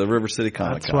go to the River City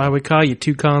Comic Con. That's why we call you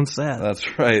 2 con Seth.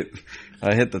 That's right.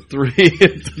 I hit the 3.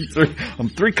 I'm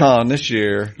 3 con this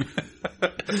year.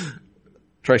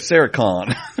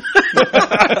 Triceracon.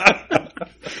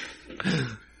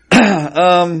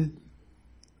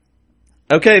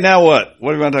 Okay, now what?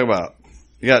 What do we want to talk about?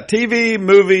 You got TV,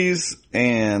 movies,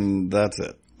 and that's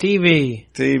it. TV.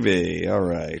 All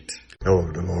right.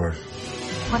 Oh, Dolores.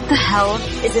 What the hell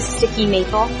is a sticky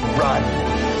maple? Run,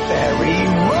 Barry,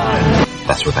 run!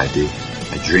 That's what I do.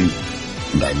 I dream,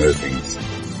 and I know things.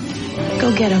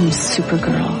 Go get him,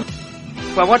 Supergirl.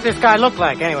 Well, what does this guy look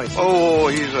like, anyway? Oh,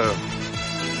 he's a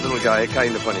little guy,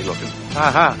 kind of funny looking.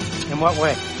 Uh-huh. In what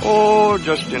way? Oh,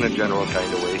 just in a general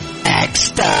kind of way.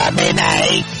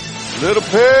 Exterminate! Little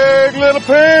pig,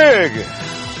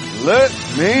 let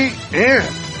me in.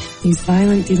 These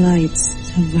violent delights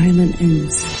have violent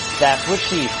ends. That's what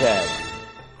she said.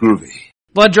 Groovy.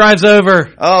 Blood drive's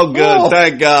over. Oh, good.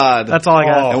 Thank God. That's all I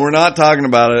got. And we're not talking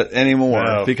about it anymore.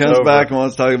 No, if he comes back and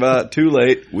wants to talk about it, too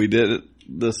late. We did it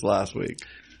this last week.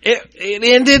 It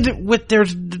ended with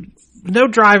there's no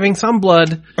driving, some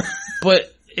blood,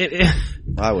 but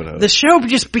I would hope. The show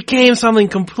just became something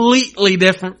completely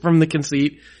different from the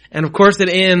conceit. And of course it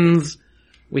ends,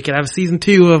 we could have season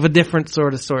 2 of a different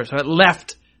sort. So it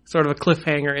left sort of a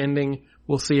cliffhanger ending.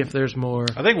 We'll see if there's more.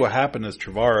 I think what happened is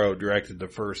Trevorrow directed the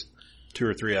first 2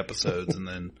 or 3 episodes and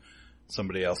then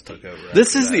somebody else took over.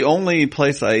 This is the only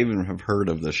place I even have heard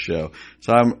of this show.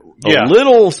 So I'm a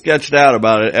little sketched out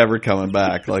about it ever coming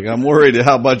back. Like I'm worried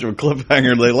how much of a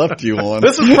cliffhanger they left you on.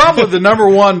 This is probably the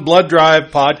 #1 blood drive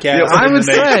podcast. I would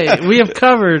say we have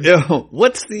covered.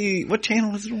 What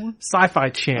channel is it on? Sci-Fi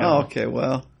Channel. Oh, okay,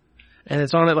 well. And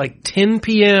it's on at like 10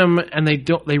 p.m. and they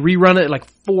rerun it at like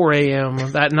 4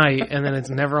 a.m. that night and then it's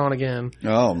never on again.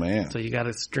 Oh man. So you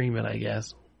gotta stream it, I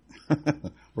guess.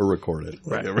 Or record it.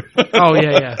 Right. Oh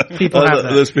yeah. People have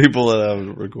that. There's people that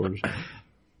have recorded.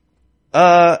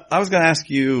 I was going to ask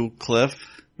you, Cliff,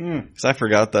 because I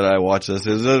forgot that I watched this. It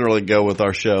doesn't really go with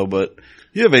our show, but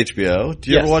you have HBO.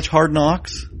 Do you ever watch Hard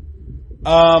Knocks?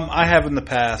 I have in the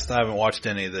past. I haven't watched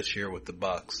any this year with the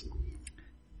Bucks.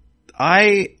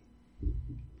 I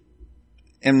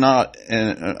am not,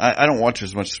 and I don't watch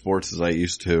as much sports as I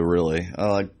used to, really. I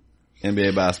like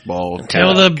NBA basketball.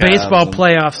 Until the baseball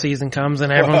playoff season comes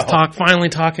and everyone's finally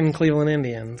talking Cleveland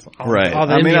Indians. All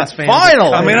the Indians fans.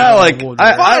 Finally!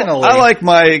 I like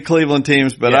my Cleveland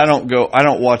teams, but I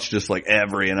don't watch just like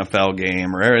every NFL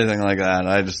game or everything like that.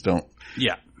 I just don't.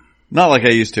 Yeah. Not like I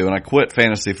used to, and I quit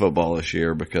fantasy football this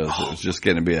year because it was just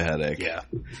getting to be a headache. Yeah.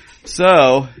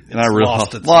 So, and I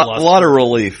realized a lot of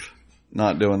relief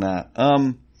not doing that.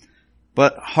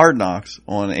 But Hard Knocks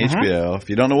on HBO, if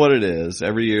you don't know what it is,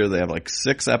 every year they have like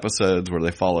 6 episodes where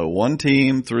they follow one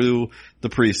team through the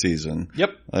preseason.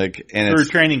 Yep. And through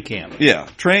training camp. Yeah,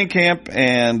 training camp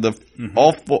and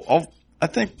I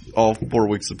think all 4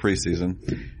 weeks of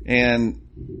preseason. And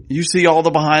you see all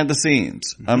the behind the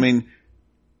scenes. I mean,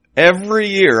 every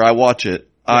year I watch it,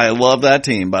 I love that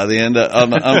team. By the end of, I'm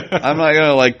not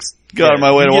gonna go out of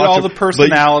my way to watch all the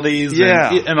personalities.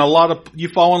 But, and a lot of, you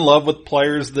fall in love with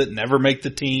players that never make the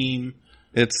team.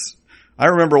 I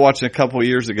remember watching a couple of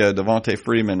years ago Devontae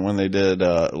Freeman when they did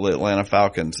Atlanta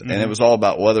Falcons, and it was all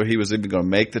about whether he was even going to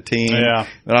make the team. Yeah.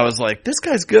 And I was like, this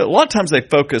guy's good. A lot of times they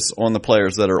focus on the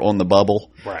players that are on the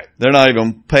bubble. Right. They're not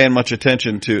even paying much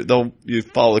attention to. You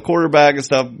follow the quarterback and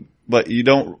stuff, but you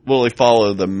don't really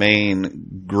follow the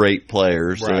main great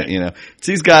players. Right. It's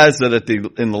these guys that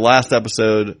in the last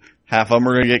episode, half of them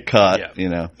are going to get cut.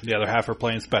 The other half are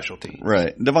playing special teams.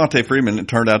 Right. Devontae Freeman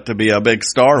turned out to be a big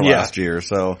star last year,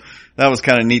 so that was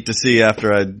kind of neat to see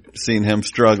after I'd seen him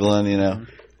struggling,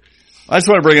 I just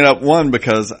want to bring it up, one,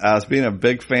 because as being a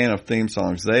big fan of theme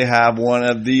songs, they have one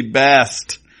of the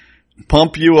best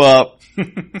pump you up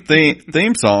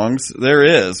theme songs there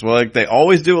is. Well, they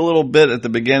always do a little bit at the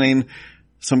beginning.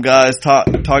 Some guys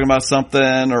talking about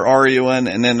something or arguing,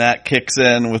 and then that kicks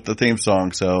in with the theme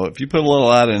song. So if you put a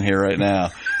little of that in here right now,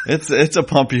 it's a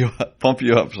pump you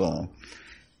up song.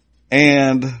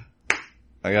 And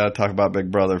I gotta talk about Big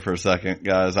Brother for a second,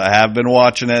 guys. I have been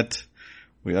watching it.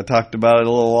 I talked about it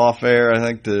a little off air, I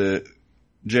think, to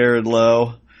Jared Lowe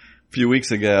a few weeks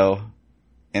ago.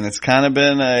 And it's kind of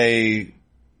been a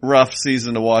rough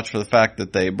season to watch for the fact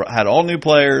that they had all new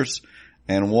players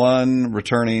and one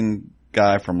returning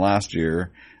guy from last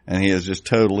year, and he has just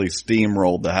totally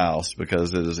steamrolled the house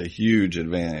because it is a huge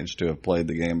advantage to have played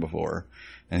the game before,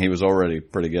 and he was already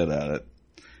pretty good at it.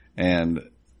 And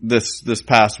this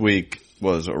past week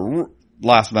was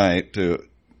last night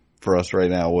for us right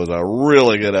now was a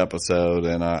really good episode,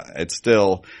 and it's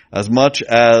still, as much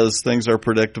as things are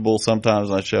predictable sometimes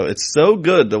on the show, it's so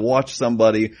good to watch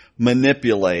somebody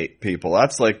manipulate people.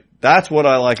 That's what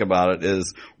I like about it,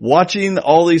 is watching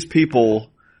all these people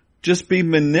just be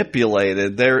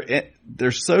manipulated.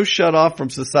 They're so shut off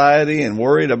from society and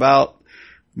worried about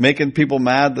making people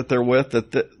mad that they're with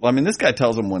this guy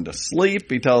tells them when to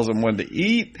sleep, he tells them when to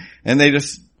eat, and they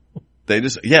just,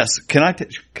 yes, can I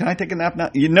take a nap now?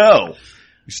 You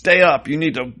stay up, you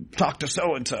need to talk to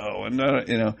so-and-so,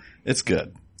 and it's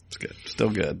good. It's good. Still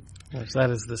good.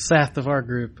 That is the Seth of our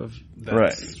group of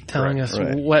telling us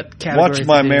what category. Watch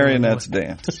my marionettes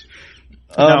dance.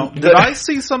 Did I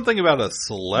see something about a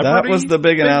celebrity? That was the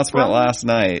big announcement last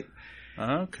night.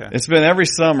 Okay. It's been every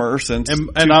summer since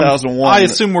 2001. I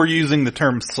assume we're using the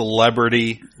term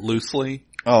celebrity loosely.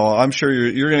 Oh, I'm sure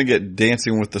you're going to get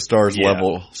Dancing with the Stars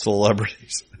level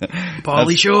celebrities.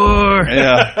 Pauly Shore.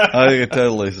 Yeah, I can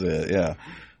totally see it. Yeah.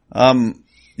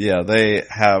 They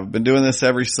have been doing this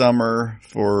every summer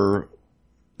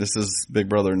this is Big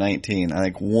Brother 19. I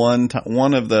think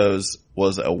one of those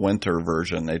was a winter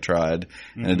version they tried,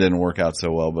 and it didn't work out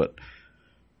so well. But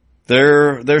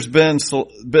there's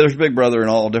Big Brother in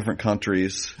all different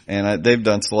countries, and they've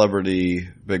done Celebrity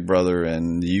Big Brother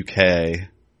in the UK.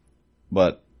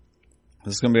 But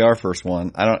this is going to be our first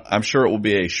one. I'm sure it will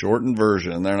be a shortened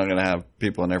version. They're not going to have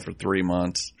people in there for 3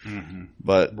 months. Mm-hmm.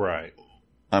 But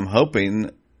I'm hoping,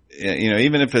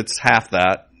 even if it's half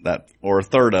that or a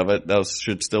third of it, those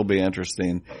should still be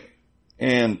interesting.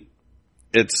 And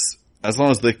it's, as long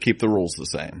as they keep the rules the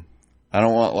same. I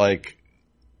don't want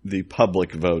the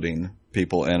public voting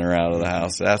people in or out of the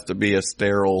house. It has to be a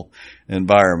sterile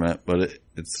environment, but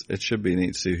it should be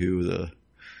neat to see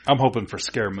I'm hoping for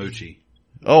Scaramucci.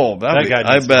 Oh, I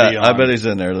bet he's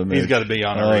in there. He's got to be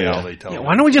on a reality television.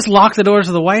 Why don't we just lock the doors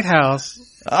of the White House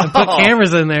and put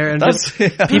cameras in there and just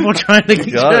people trying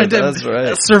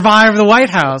to survive the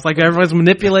White House? Like everyone's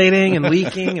manipulating and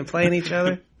leaking and playing each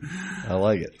other. I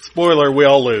like it. Spoiler, we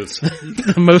all lose.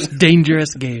 The most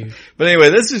dangerous game. But anyway,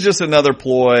 this is just another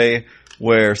ploy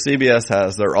where CBS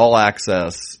has their all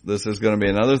access. This is going to be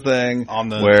another thing on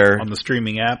the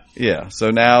streaming app. Yeah. So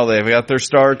now they've got their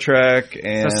Star Trek,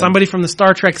 and so somebody from the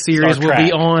Star Trek series will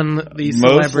be on the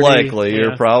most likely.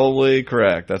 You're probably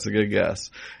correct. That's a good guess.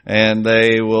 And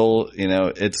they will,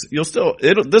 this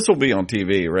will be on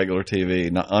TV, regular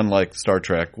TV. Not, unlike Star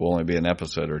Trek, will only be an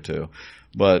episode or two.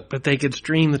 But they could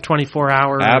stream the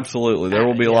 24-hour. Absolutely. There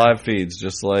will be live feeds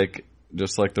just like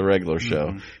the regular show.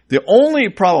 Mm-hmm. The only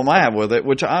problem I have with it,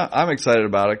 which I'm excited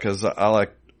about it because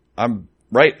I'm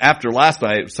right after last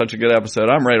night, such a good episode,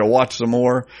 I'm ready to watch some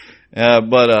more.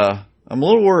 But I'm a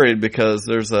little worried because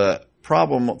there's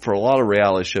problem for a lot of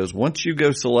reality shows. Once you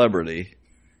go celebrity,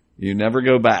 you never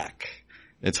go back.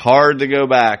 It's hard to go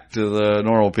back to the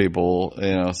normal people,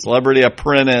 Celebrity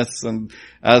Apprentice and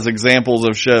as examples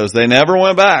of shows. They never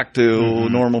went back to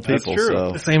normal people. That's true.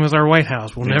 So. The same as our White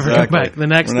House. We'll never go back. The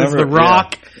next is The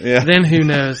Rock. Yeah. Then who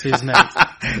knows who's next.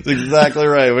 That's exactly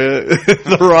right.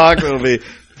 The Rock will be,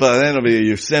 but then it'll be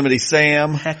Yosemite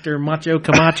Sam. Hector Macho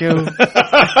Camacho.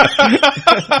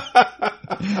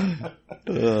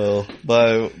 Oh,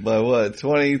 by what?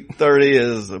 2030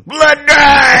 is Blood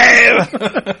Drive!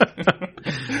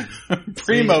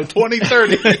 Primo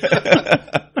 2030.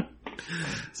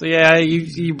 So yeah,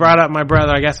 you brought up my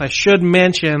brother. I guess I should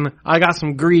mention, I got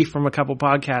some grief from a couple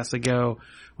podcasts ago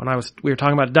when we were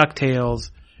talking about DuckTales,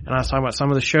 and I was talking about some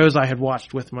of the shows I had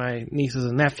watched with my nieces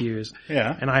and nephews.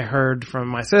 Yeah. And I heard from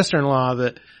my sister-in-law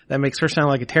that makes her sound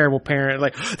like a terrible parent.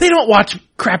 Like, they don't watch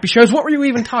crappy shows. What were you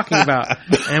even talking about?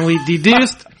 And we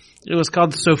deduced it was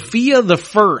called Sophia the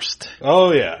First.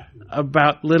 Oh yeah.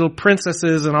 About little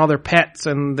princesses and all their pets,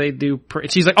 and they do.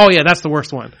 She's like, "Oh yeah, that's the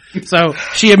worst one." So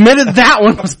she admitted that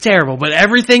one was terrible, but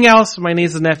everything else my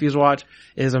nieces and nephews watch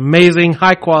is amazing,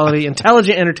 high quality,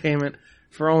 intelligent entertainment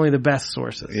for only the best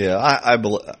sources. Yeah, I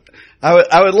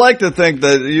would like to think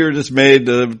that you're just made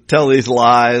to tell these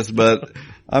lies, but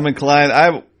I'm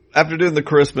inclined. After doing the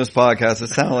Christmas podcast, it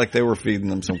sounded like they were feeding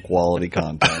them some quality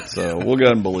content, so we'll go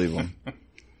ahead and believe them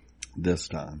this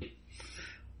time.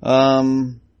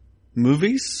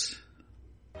 Movies?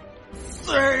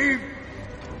 Save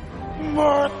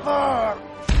Martha!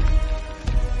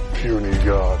 Puny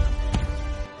God.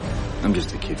 I'm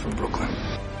just a kid from Brooklyn.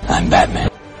 I'm Batman.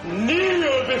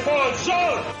 Kneel before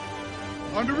Zod!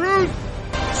 On the roof!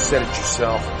 Said it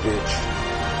yourself,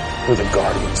 bitch. We're the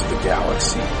Guardians of the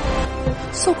Galaxy.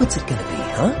 So what's it gonna be,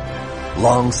 huh?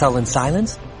 Long sullen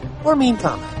silence? Or mean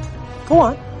comment? Go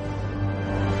on.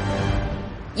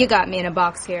 You got me in a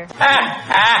box here.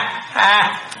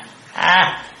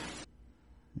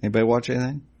 Anybody watch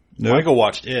anything? No. Michael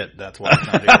watched it. That's why it's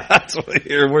not here. That's what I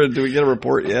hear. Do we get a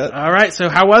report yet? All right. So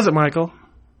how was it, Michael?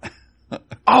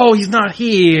 Oh, he's not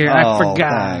here. I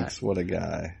forgot. Thanks. What a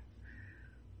guy.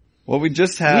 Well, we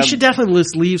just had. We should definitely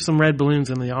just leave some red balloons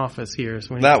in the office here.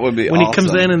 So that would be when awesome. he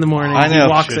comes in the morning. I know. He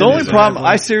walks the only problem,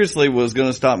 I seriously was going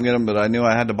to stop and get them, but I knew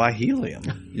I had to buy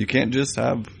helium. You can't just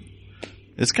have.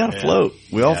 It's got to float.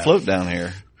 We all float down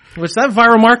here. Which that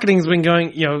viral marketing's been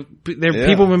going,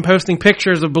 people have been posting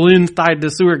pictures of balloons tied to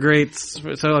sewer grates.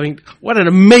 So, I mean, what an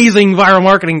amazing viral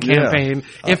marketing campaign.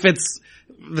 If it's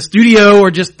the studio or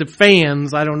just the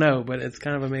fans, I don't know, but it's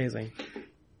kind of amazing.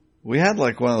 We had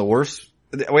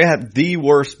we had the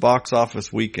worst box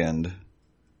office weekend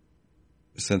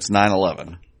since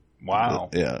 9/11. Wow.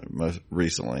 Yeah, most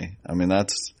recently. I mean,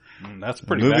 that's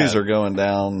pretty movies bad. Are going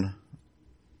down.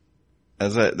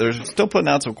 They're still putting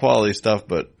out some quality stuff,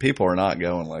 but people are not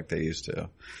going like they used to.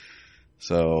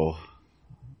 So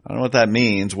I don't know what that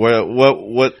means. What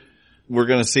we're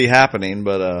going to see happening,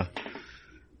 but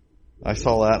I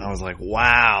saw that and I was like,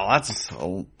 wow,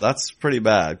 that's pretty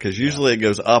bad, because usually it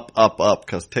goes up,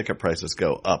 because ticket prices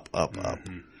go up, up.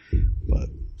 But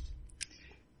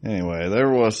anyway, there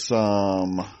was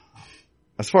some.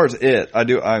 As far as it, we're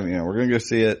going to go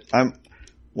see it.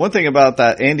 One thing about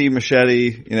that, Andy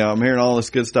Muschietti, I'm hearing all this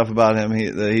good stuff about him.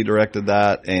 He directed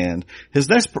that, and his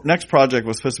next project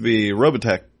was supposed to be a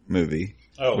Robotech movie.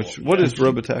 Oh, What is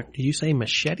Robotech? Do you say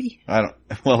machete? I don't.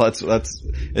 Well, it's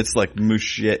like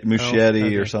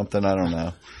Muschietti or something. I don't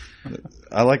know.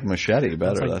 I like Machete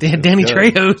better. Like Danny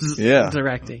Trejo's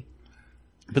directing.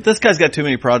 But this guy's got too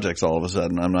many projects all of a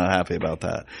sudden. I'm not happy about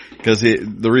that, because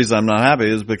the reason I'm not happy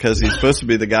is because he's supposed to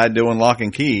be the guy doing Lock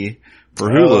and Key for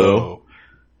Hulu. Oh.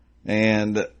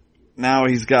 And now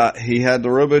he had the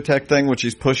Robotech thing, which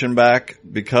he's pushing back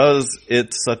because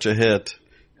it's such a hit.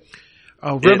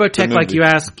 Oh, Robotech, like you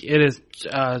ask, it is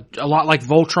a lot like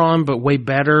Voltron, but way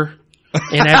better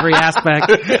in every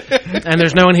aspect. And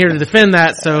there's no one here to defend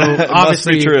that, so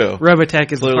obviously true.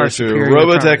 Robotech is clearly far true. superior.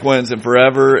 Robotech wins, and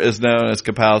forever is known as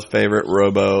Kapow's favorite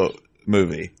Robo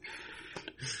movie.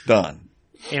 Done.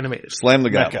 Animated. Slam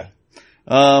the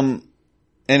gavel.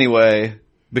 Anyway,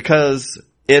 because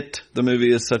the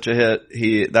movie is such a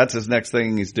hit, that's his next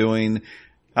thing he's doing.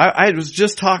 I was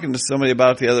just talking to somebody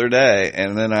about it the other day,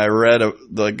 and then I read,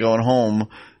 going home,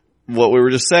 what we were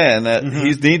just saying, that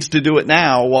he needs to do it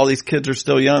now while these kids are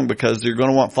still young, because you're going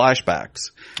to want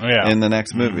flashbacks in the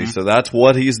next movie. So that's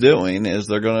what he's doing, is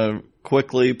they're going to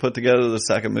quickly put together the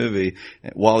second movie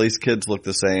while these kids look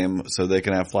the same, so they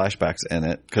can have flashbacks in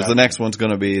it, because the next one's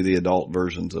going to be the adult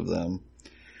versions of them.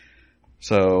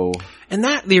 So. And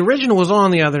the original was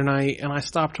on the other night, and I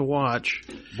stopped to watch.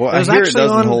 Well, I hear it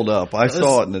doesn't hold up. I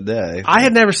saw it in the day. I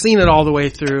had never seen it all the way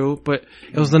through, but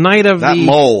it was the night of that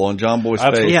mole on John Boy's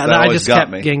face. Yeah, I just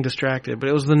kept getting distracted. But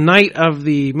it was the night of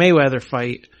the Mayweather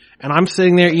fight, and I'm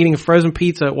sitting there eating a frozen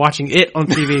pizza, watching it on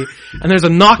TV, and there's a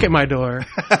knock at my door,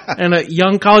 and a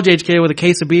young college-age kid with a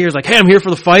case of beer is like, "Hey, I'm here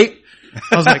for the fight."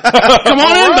 I was like, "Come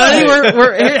on in, buddy.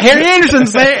 We're Harry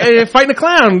Anderson's fighting a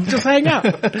clown. Just hang out."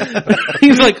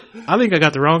 He's like, "I think I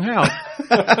got the wrong house."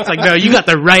 It's like, "No, you got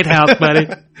the right house, buddy.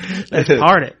 Let's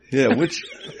part it." Yeah,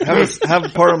 have a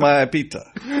part of my pizza.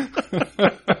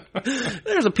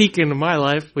 There's a peek into my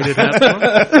life. We did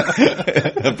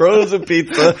that. Frozen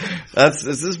pizza.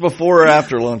 Is this before or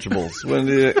after Lunchables? When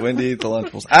do you eat the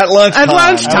Lunchables? At lunchtime. At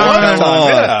lunchtime.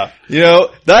 Yeah. You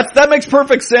know, that makes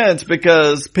perfect sense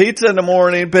because pizza in the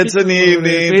morning, pizza in the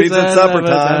evening, pizza at supper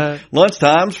time,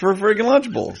 lunchtime's for freaking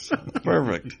Lunchables.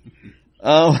 Perfect.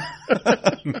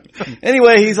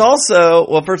 Anyway, he's also,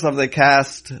 well, first off, they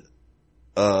cast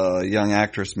young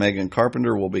actress Megan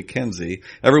Carpenter will be Kenzie.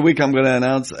 Every week I'm going to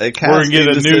announce a casting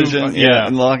decision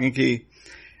in Lock and Key.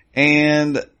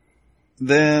 And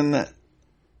then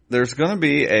there's going to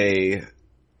be a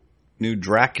new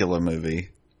Dracula movie.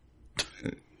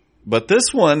 But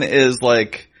this one is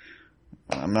like,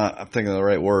 I'm thinking of the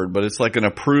right word, but it's like an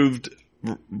approved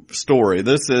story.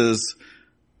 This is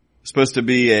supposed to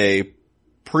be a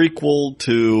prequel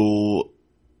to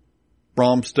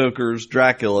Bram Stoker's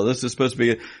Dracula. This is supposed to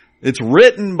be, it's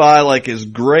written by like his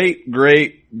great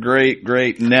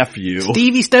nephew.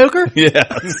 Stevie Stoker? Yes.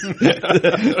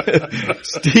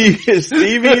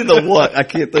 Stevie the what? I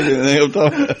can't think of the name I'm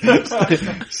talking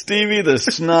about. Stevie the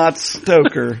Snot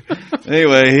Stoker.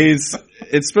 Anyway, it's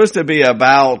supposed to be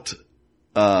about,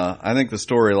 I think the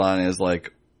storyline is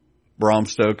like Bram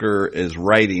Stoker is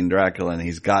writing Dracula and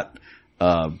he's got,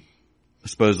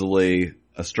 supposedly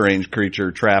a strange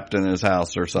creature trapped in his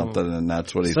house or something, and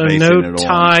that's what he's basing it on. So no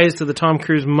ties to the Tom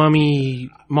Cruise mummy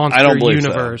monster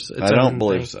universe. So. I don't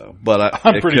believe so, but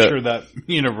I'm pretty sure that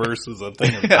universe is a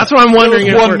thing. That's what I'm wondering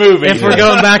if we're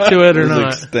going back to it or not.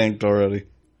 It's extinct already.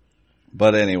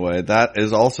 But anyway, that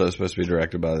is also supposed to be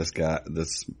directed by this guy,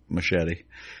 this Machete,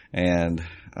 and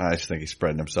I just think he's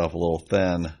spreading himself a little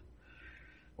thin.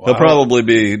 Wow. He'll probably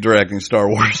be directing Star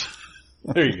Wars.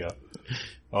 There you go.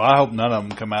 Well, I hope none of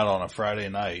them come out on a Friday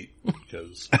night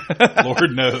because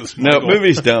Lord knows. No,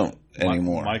 movies don't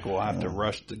anymore. Michael will have to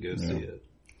rush to go see it.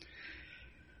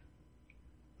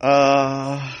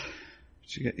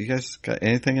 You guys got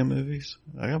anything in movies?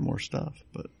 I got more stuff,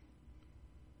 but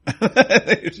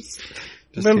just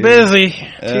been busy.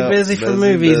 Too busy for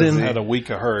movies. And had a week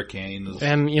of hurricanes.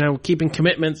 And, keeping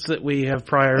commitments that we have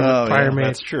prior made.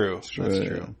 That's true. That's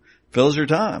true. Fills your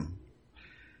time.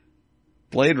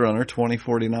 Blade Runner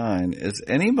 2049. Is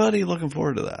anybody looking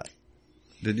forward to that?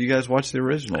 Did you guys watch the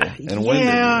original? And when did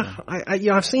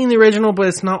you? I've seen the original, but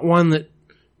it's not one that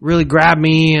really grabbed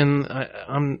me. And I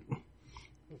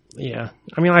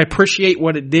appreciate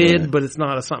what it did, but it's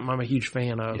not something I'm a huge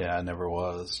fan of. Yeah, I never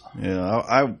was.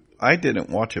 Yeah, I didn't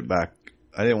watch it back.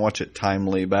 I didn't watch it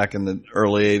timely back in the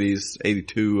early 80s,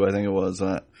 82, I think it was.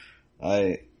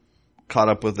 I caught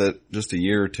up with it just a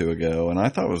year or two ago, and I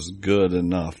thought it was good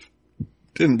enough.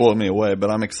 Didn't blow me away, but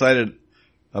I'm excited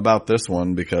about this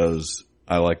one because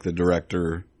I like the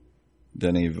director,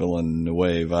 Denis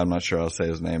Villeneuve. I'm not sure I'll say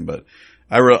his name, but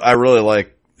I really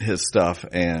like his stuff,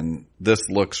 and this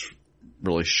looks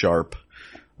really sharp.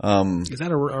 Is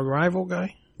that a Arrival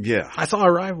guy? Yeah. I saw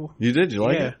Arrival. You did? You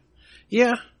like it?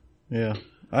 Yeah. Yeah.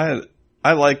 I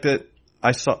liked it.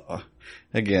 I don't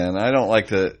want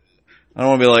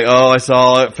to be like, oh, I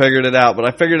saw it, figured it out, but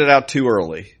I figured it out too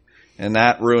early. And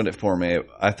that ruined it for me.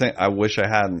 I wish I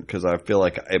hadn't, because I feel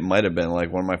like it might have been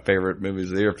like one of my favorite movies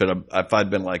of the year if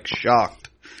I'd been like shocked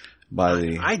by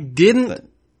the. I didn't,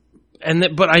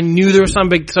 but I knew there was some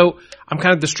big. So I'm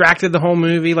kind of distracted the whole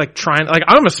movie,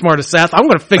 I'm as smart as Seth. I'm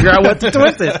going to figure out what the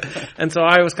twist is, and so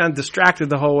I was kind of distracted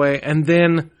the whole way. And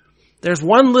then there's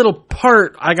one little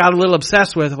part I got a little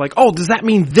obsessed with, like, oh, does that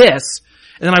mean this?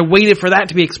 And then I waited for that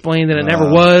to be explained, and it never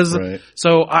was. Right.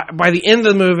 So by the end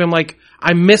of the movie, I'm like,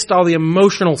 I missed all the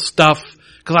emotional stuff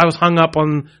because I was hung up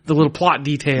on the little plot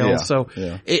details.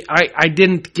 I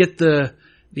didn't get the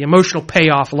emotional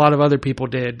payoff a lot of other people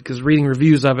did, because reading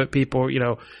reviews of it, people,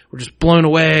 were just blown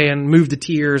away and moved to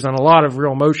tears and a lot of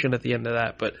real emotion at the end of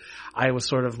that. But I was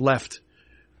sort of left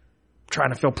trying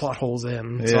to fill plot holes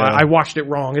in. So I watched it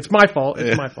wrong. It's my fault.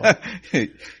 It's my fault.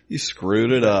 You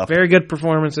screwed it up. Very good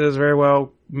performances, very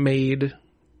well made.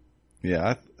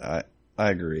 Yeah, I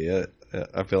agree.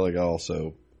 I feel like I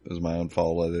also It was my own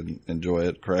fault. I didn't enjoy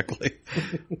it correctly.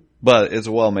 But it's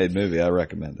a well-made movie. I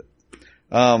recommend it.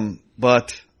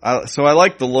 So I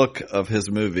like the look of his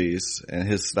movies and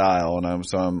his style, and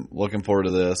I'm looking forward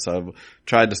to this. I've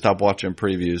tried to stop watching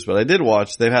previews, but I did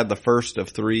watch. They've had the first of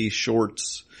 3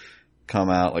 shorts come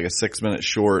out, like a 6-minute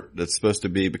short that's supposed to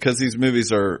be, because these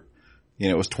movies are,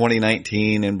 it was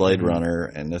 2019 in Blade Runner,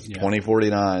 and it's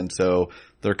 2049, so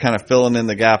they're kind of filling in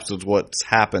the gaps with what's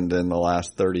happened in the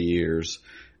last 30 years.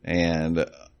 And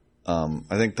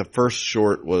I think the first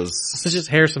short was... It's just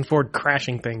Harrison Ford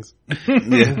crashing things.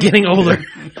 Getting older.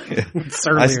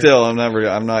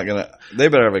 I'm not gonna... They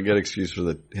better have a good excuse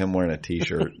for him wearing a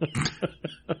t-shirt.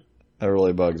 That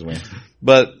really bugs me.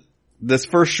 But this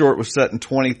first short was set in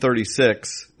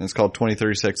 2036, and it's called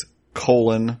 2036: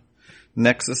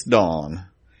 Nexus Dawn.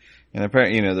 And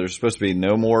apparently, there's supposed to be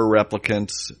no more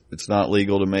replicants. It's not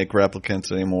legal to make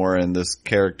replicants anymore, and this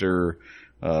character,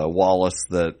 Wallace,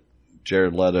 that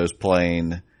Jared Leto's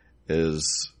playing,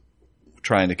 is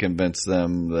trying to convince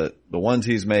them that the ones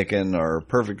he's making are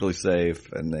perfectly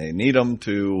safe and they need them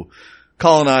to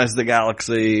colonize the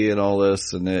galaxy and all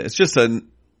this. And it's just a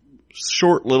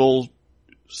short little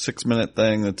 6-minute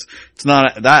thing. It's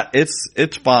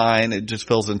fine. It just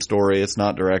fills in story. It's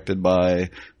not directed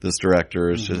by this director.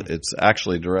 It's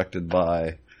actually directed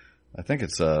by, I think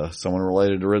it's someone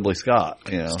related to Ridley Scott.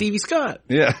 Stevie Scott.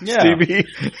 Yeah. Stevie.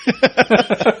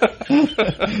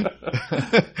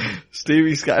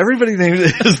 Stevie Scott. Everybody named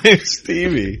his name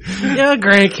Stevie. Yeah,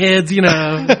 grandkids,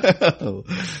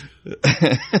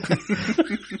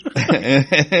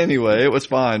 Anyway, it was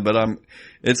fine, but I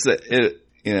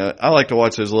like to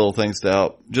watch those little things to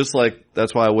help. Just like,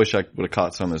 that's why I wish I would have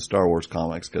caught some of the Star Wars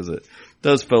comics, because it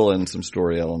does fill in some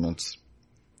story elements.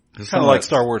 Kind of like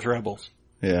Star Wars Rebels.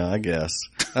 Yeah, I guess.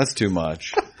 That's too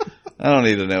much. I don't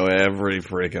need to know every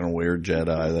freaking weird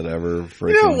Jedi that ever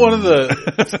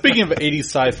freaking... speaking of 80s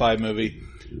sci-fi movie,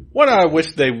 one I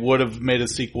wish they would have made a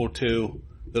sequel to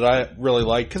that I really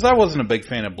like, because I wasn't a big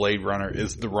fan of Blade Runner,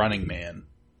 is The Running Man.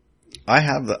 I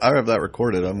have that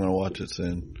recorded. I'm going to watch it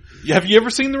soon. Have you ever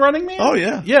seen The Running Man? Oh,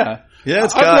 yeah. Yeah. Yeah,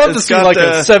 I'd love to see like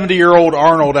a 70-year-old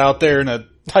Arnold out there in a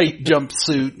tight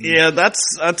jumpsuit. Yeah,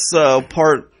 that's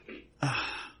part...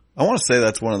 I want to say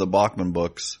that's one of the Bachman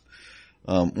books.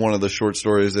 One of the short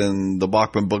stories in the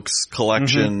Bachman books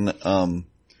collection. Mm-hmm.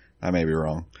 I may be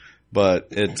wrong, but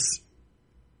it's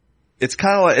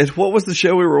kind of like, what was the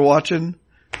show we were watching?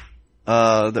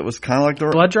 That was kind of like the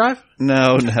Blood Drive?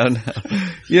 No. The one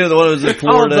that was in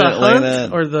Florida, Atlanta,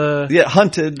 or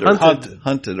Hunted, or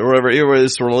whatever. It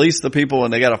was to release the people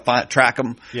and they got to track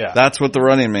them. Yeah, that's what The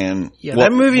Running Man. Yeah,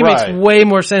 that movie makes way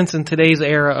more sense in today's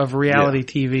era of reality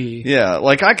TV. Yeah,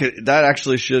 like that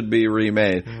actually should be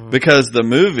remade because the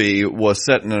movie was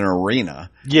set in an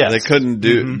arena. Yeah, they couldn't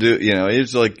do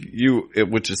it's like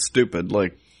which is stupid.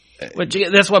 Like.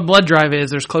 That's what Blood Drive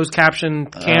is. There's closed caption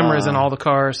cameras in all the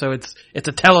cars, so it's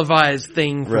a televised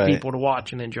thing for people to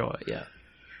watch and enjoy. Yeah.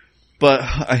 But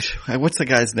what's the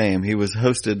guy's name? He was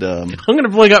hosted. I'm going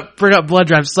to bring up Blood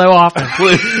Drive so often.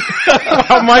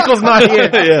 Michael's not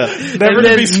here. Yeah. Never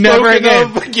to be spoken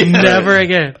of again. Never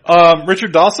again.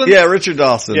 Richard Dawson? Yeah, Richard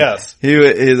Dawson. Yes. He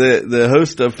the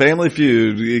host of Family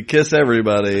Feud. He Kiss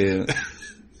Everybody.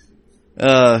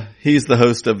 He's the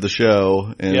host of the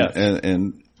show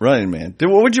and Running Man.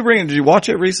 What would you bring? Did you watch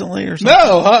it recently or something?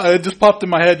 No, it just popped in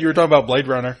my head. You were talking about Blade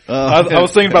Runner. I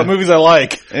was thinking about movies I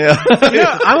like. Yeah.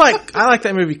 Yeah, I like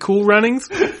that movie, Cool Runnings.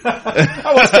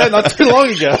 I watched that not too long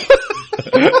ago.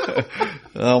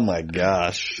 Oh my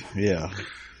gosh. Yeah.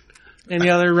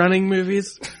 Any other running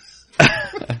movies?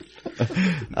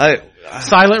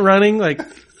 Silent Running, like,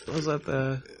 what was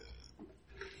that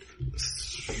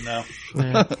No.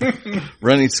 Yeah.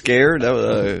 Running Scared? That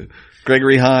was,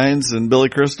 Gregory Hines and Billy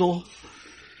Crystal.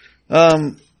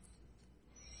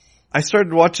 I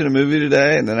started watching a movie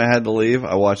today and then I had to leave.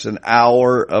 I watched an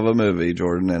hour of a movie,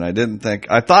 Jordan, and I didn't think,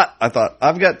 I thought,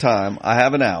 I've got time. I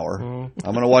have an hour. I'm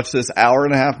going to watch this hour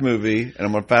and a half movie and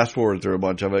I'm going to fast forward through a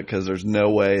bunch of it because there's no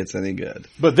way it's any good.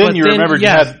 But then you remembered you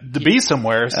had to be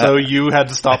somewhere, so you had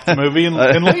to stop the movie and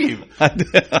leave. I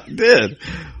did.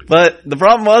 But the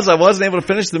problem was I wasn't able to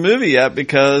finish the movie yet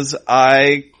because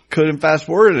I couldn't fast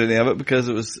forward any of it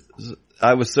because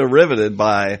I was so riveted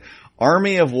by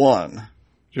Army of One.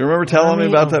 Do you remember telling me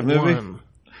about that movie?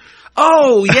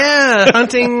 Oh yeah,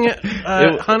 hunting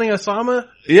Osama.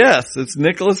 Yes, it's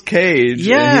Nicolas Cage.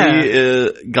 Yeah, and he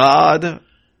is God,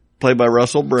 played by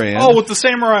Russell Brand. Oh, with the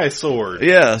samurai sword.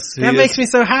 Yes, that makes me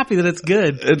so happy that it's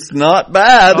good. It's not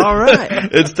bad. All right,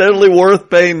 it's totally worth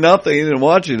paying nothing and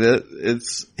watching it.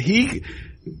 He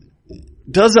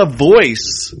does a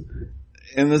voice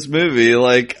in this movie,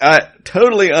 like,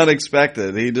 totally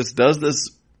unexpected. He just does this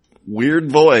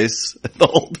weird voice the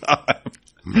whole time.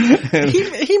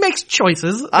 He makes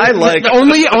choices. I like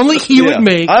only he would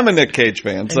make. I'm a Nick Cage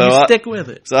fan, and so you stick with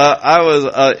it. So I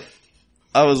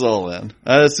was all in.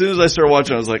 As soon as I started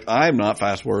watching, I was like, I'm not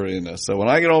fast forwarding this. So when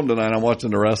I get home tonight, I'm watching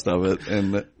the rest of it,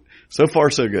 and so far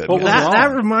so good.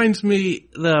 That reminds me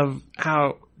of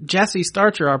how Jesse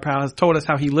Starcher, our pal, has told us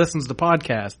how he listens to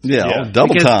podcasts. Yeah.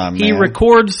 Double because time, man. He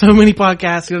records so many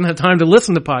podcasts, he doesn't have time to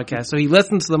listen to podcasts, so he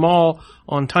listens to them all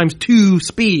on ×2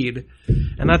 speed.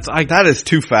 And that is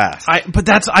too fast.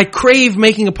 I crave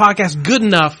making a podcast good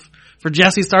enough for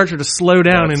Jesse Starcher to slow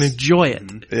down and enjoy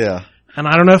it. Yeah. And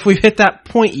I don't know if we've hit that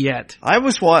point yet. I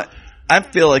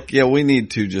feel like, we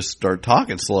need to just start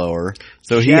talking slower.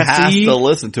 So he has to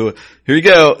listen to it. Here you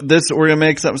go. We're gonna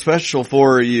make something special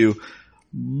for you.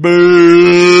 Blood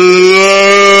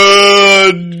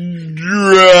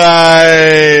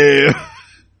Drive.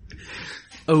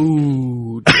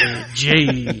 Oh,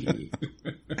 Jay.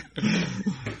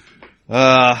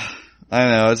 I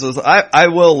know. It's just, I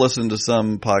will listen to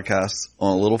some podcasts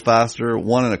on a little faster,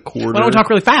 1 1/4. Well, don't talk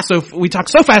really fast. So if we talk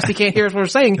so fast he can't hear what we're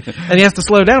saying, and he has to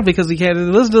slow down because he can't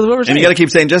listen to what we're saying. And you got to keep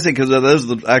saying Jesse because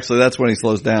that's when he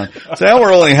slows down. So now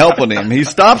we're only helping him. He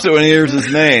stops it when he hears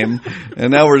his name, and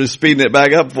now we're just speeding it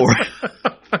back up for him.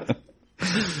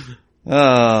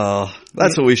 Oh,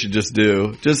 that's what we should just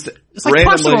do. Just it's like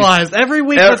personalized. Every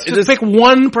week, let's just pick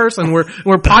one person. We're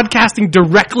podcasting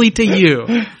directly to you.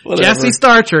 Whatever. Jesse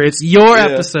Starcher, it's your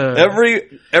episode.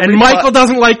 And Michael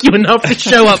doesn't like you enough to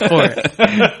show up for it.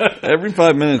 Every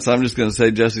 5 minutes, I'm just going to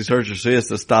say Jesse Starcher, so he has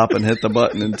to stop and hit the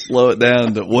button and slow it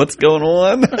down to what's going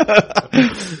on.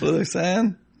 What are they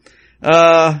saying?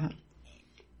 I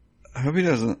hope he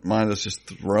doesn't mind us just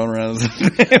throwing around his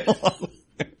name.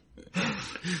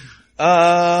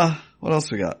 What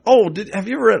else we got? Oh, have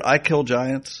you ever read I Kill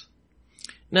Giants?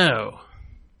 No.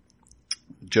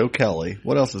 Joe Kelly.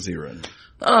 What else has he written?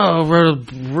 Oh,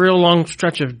 wrote a real long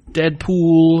stretch of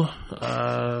Deadpool.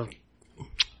 I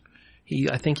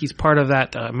think he's part of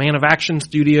that Man of Action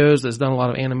Studios that's done a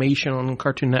lot of animation on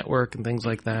Cartoon Network and things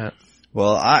like that.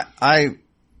 Well, I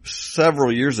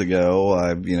several years ago,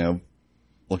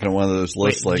 looking at one of those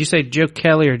lists. Did you say Joe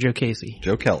Kelly or Joe Casey?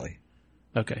 Joe Kelly.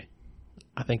 Okay.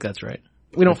 I think that's right.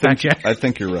 We don't fact check. I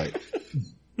think you're right.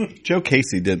 Joe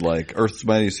Casey did like Earth's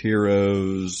Mightiest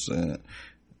Heroes,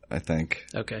 I think.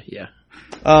 Okay, yeah.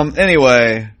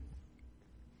 Anyway,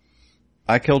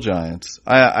 I Kill Giants.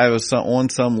 I was on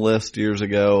some list years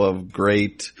ago of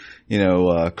great,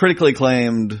 critically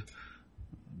acclaimed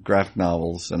graphic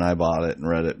novels, and I bought it and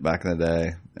read it back in the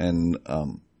day. And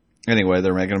anyway,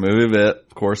 they're making a movie of it,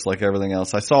 of course, like everything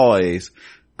else. I saw a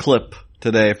clip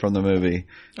today from the movie.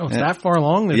 Oh, it's that far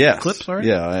along? The clips are?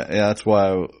 Yeah, that's why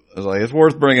I was like, it's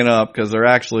worth bringing up because they're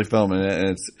actually filming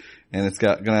it, and it's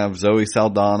gonna have Zoe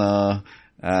Saldana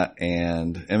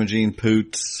and Imogen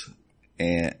Poots,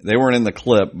 and they weren't in the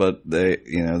clip, but they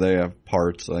have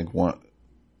parts. I think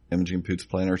Imogen Poots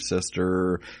playing her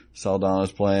sister,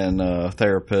 Saldana's playing a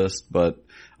therapist, but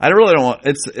I really don't want.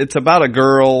 It's about a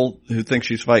girl who thinks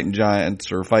she's fighting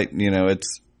giants or fighting.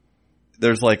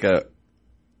 There's like a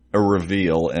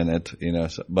reveal in it,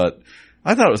 but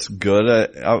I thought it was good.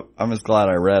 I'm just glad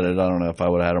I read it. I don't know if I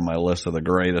would have had it on my list of the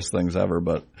greatest things ever,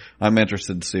 but I'm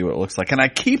interested to see what it looks like. And I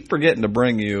keep forgetting to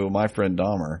bring you My Friend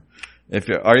Dahmer. Are you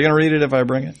going to read it if I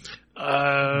bring it?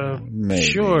 Maybe.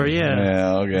 Sure, yeah.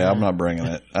 Yeah, okay. I'm not bringing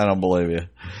it. I don't believe you.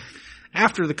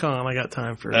 After the con, I got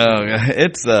time for it. Oh,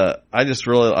 it's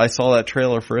I saw that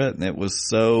trailer for it, and it was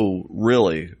so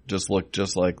really just looked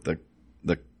just like the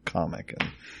comic, and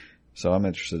so I'm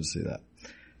interested to see that.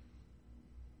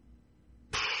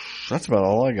 That's about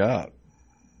all I got.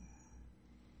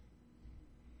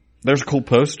 There's a cool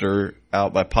poster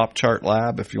out by Pop Chart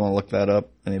Lab if you want to look that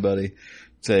up, anybody.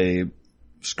 It's a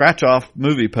scratch off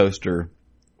movie poster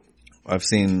I've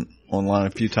seen online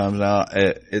a few times now.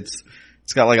 It's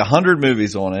got like 100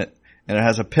 movies on it, and it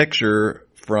has a picture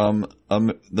from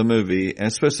the movie, and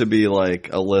it's supposed to be like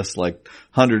a list, like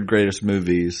 100 greatest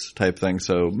movies type thing.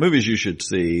 So movies you should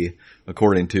see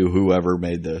according to whoever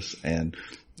made this. And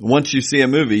once you see a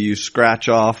movie, you scratch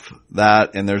off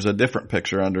that, and there's a different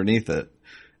picture underneath it.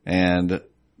 And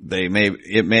it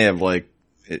may have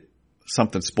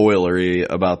something spoilery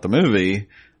about the movie,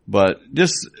 but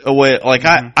just a way, like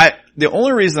the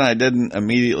only reason I didn't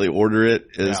immediately order it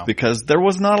is because there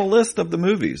was not a list of the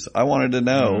movies. I wanted to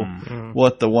know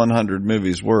what the 100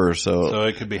 movies were. So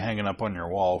it could be hanging up on your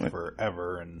wall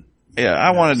forever. And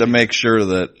I wanted to make sure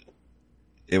that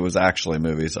it was actually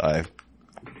movies I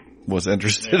was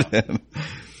interested in.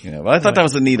 You know, but I thought that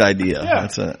was a neat idea. Yeah.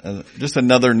 It's just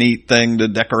another neat thing to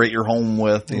decorate your home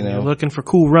with, you know. You're looking for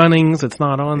cool runnings. It's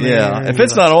not on there. Yeah. If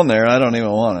it's not on there, I don't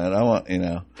even want it. I want, you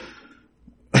know.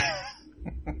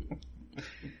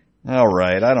 All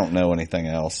right. I don't know anything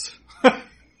else.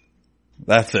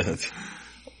 That's it.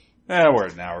 We're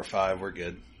at an hour 5. We're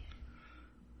good.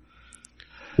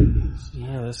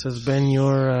 Yeah, this has been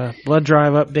your blood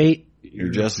drive update. Your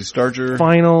Jesse Starcher.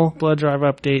 Final blood drive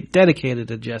update dedicated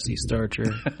to Jesse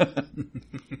Starcher.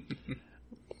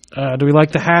 Do we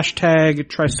like the hashtag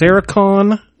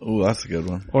Triceracon? Oh, that's a good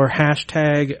one. Or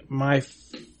hashtag my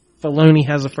Filoni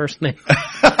has a first name?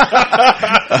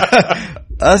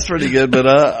 That's pretty good, but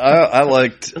I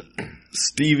liked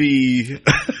Stevie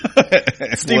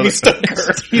Stoker. Stevie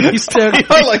Stoker.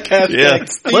 I like hashtag yeah.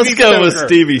 Stevie Let's go Stoker. with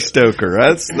Stevie Stoker.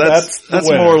 That's more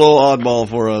a little oddball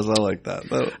for us. I like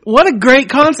that. What a great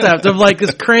concept of like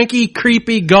this cranky,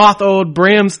 creepy, goth old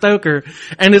Bram Stoker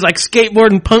and his like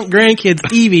skateboarding punk grandkid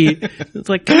Stevie. It's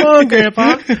like, come on,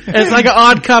 Grandpa. And it's like an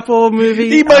Odd Couple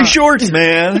movie. Eat my shorts,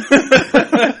 man.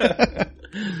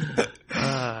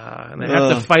 And they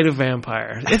have to fight a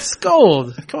vampire. It's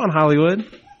gold. Come on, Hollywood.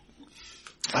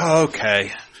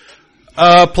 Okay.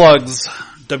 Plugs.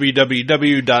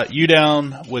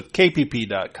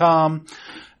 www.udownwithkpp.com.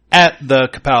 At the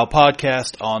Kapow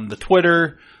Podcast on the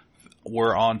Twitter.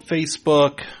 We're on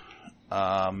Facebook.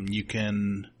 You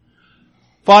can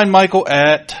find Michael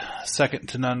at Second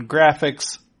to None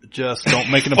Graphics. Just don't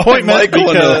make an appointment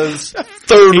because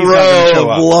third row of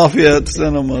Lafayette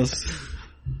Cinemas.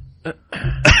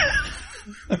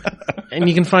 And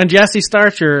you can find Jesse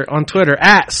Starcher on Twitter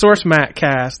at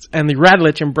SourceMatCast and the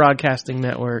Radlich and Broadcasting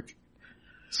Network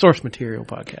Source Material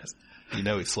Podcast. You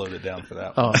know he slowed it down for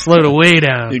that one. Oh, slowed it way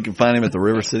down. You can find him at the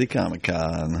River City Comic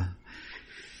Con.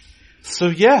 So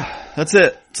yeah, that's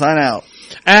it. Sign out.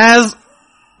 As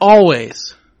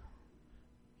always,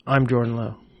 I'm Jordan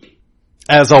Lowe.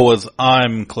 As always,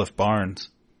 I'm Cliff Barnes.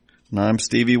 And I'm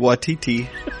Stevie Watiti.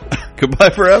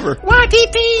 Goodbye forever.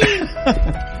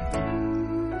 Watiti!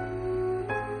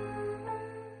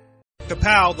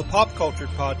 Kapow, the pop culture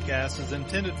podcast, is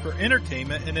intended for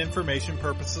entertainment and information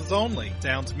purposes only.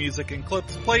 Sounds, music, and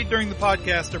clips played during the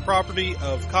podcast are property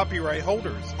of copyright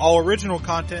holders. All original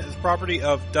content is property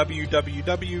of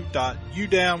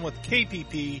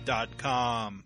www.udownwithkpp.com.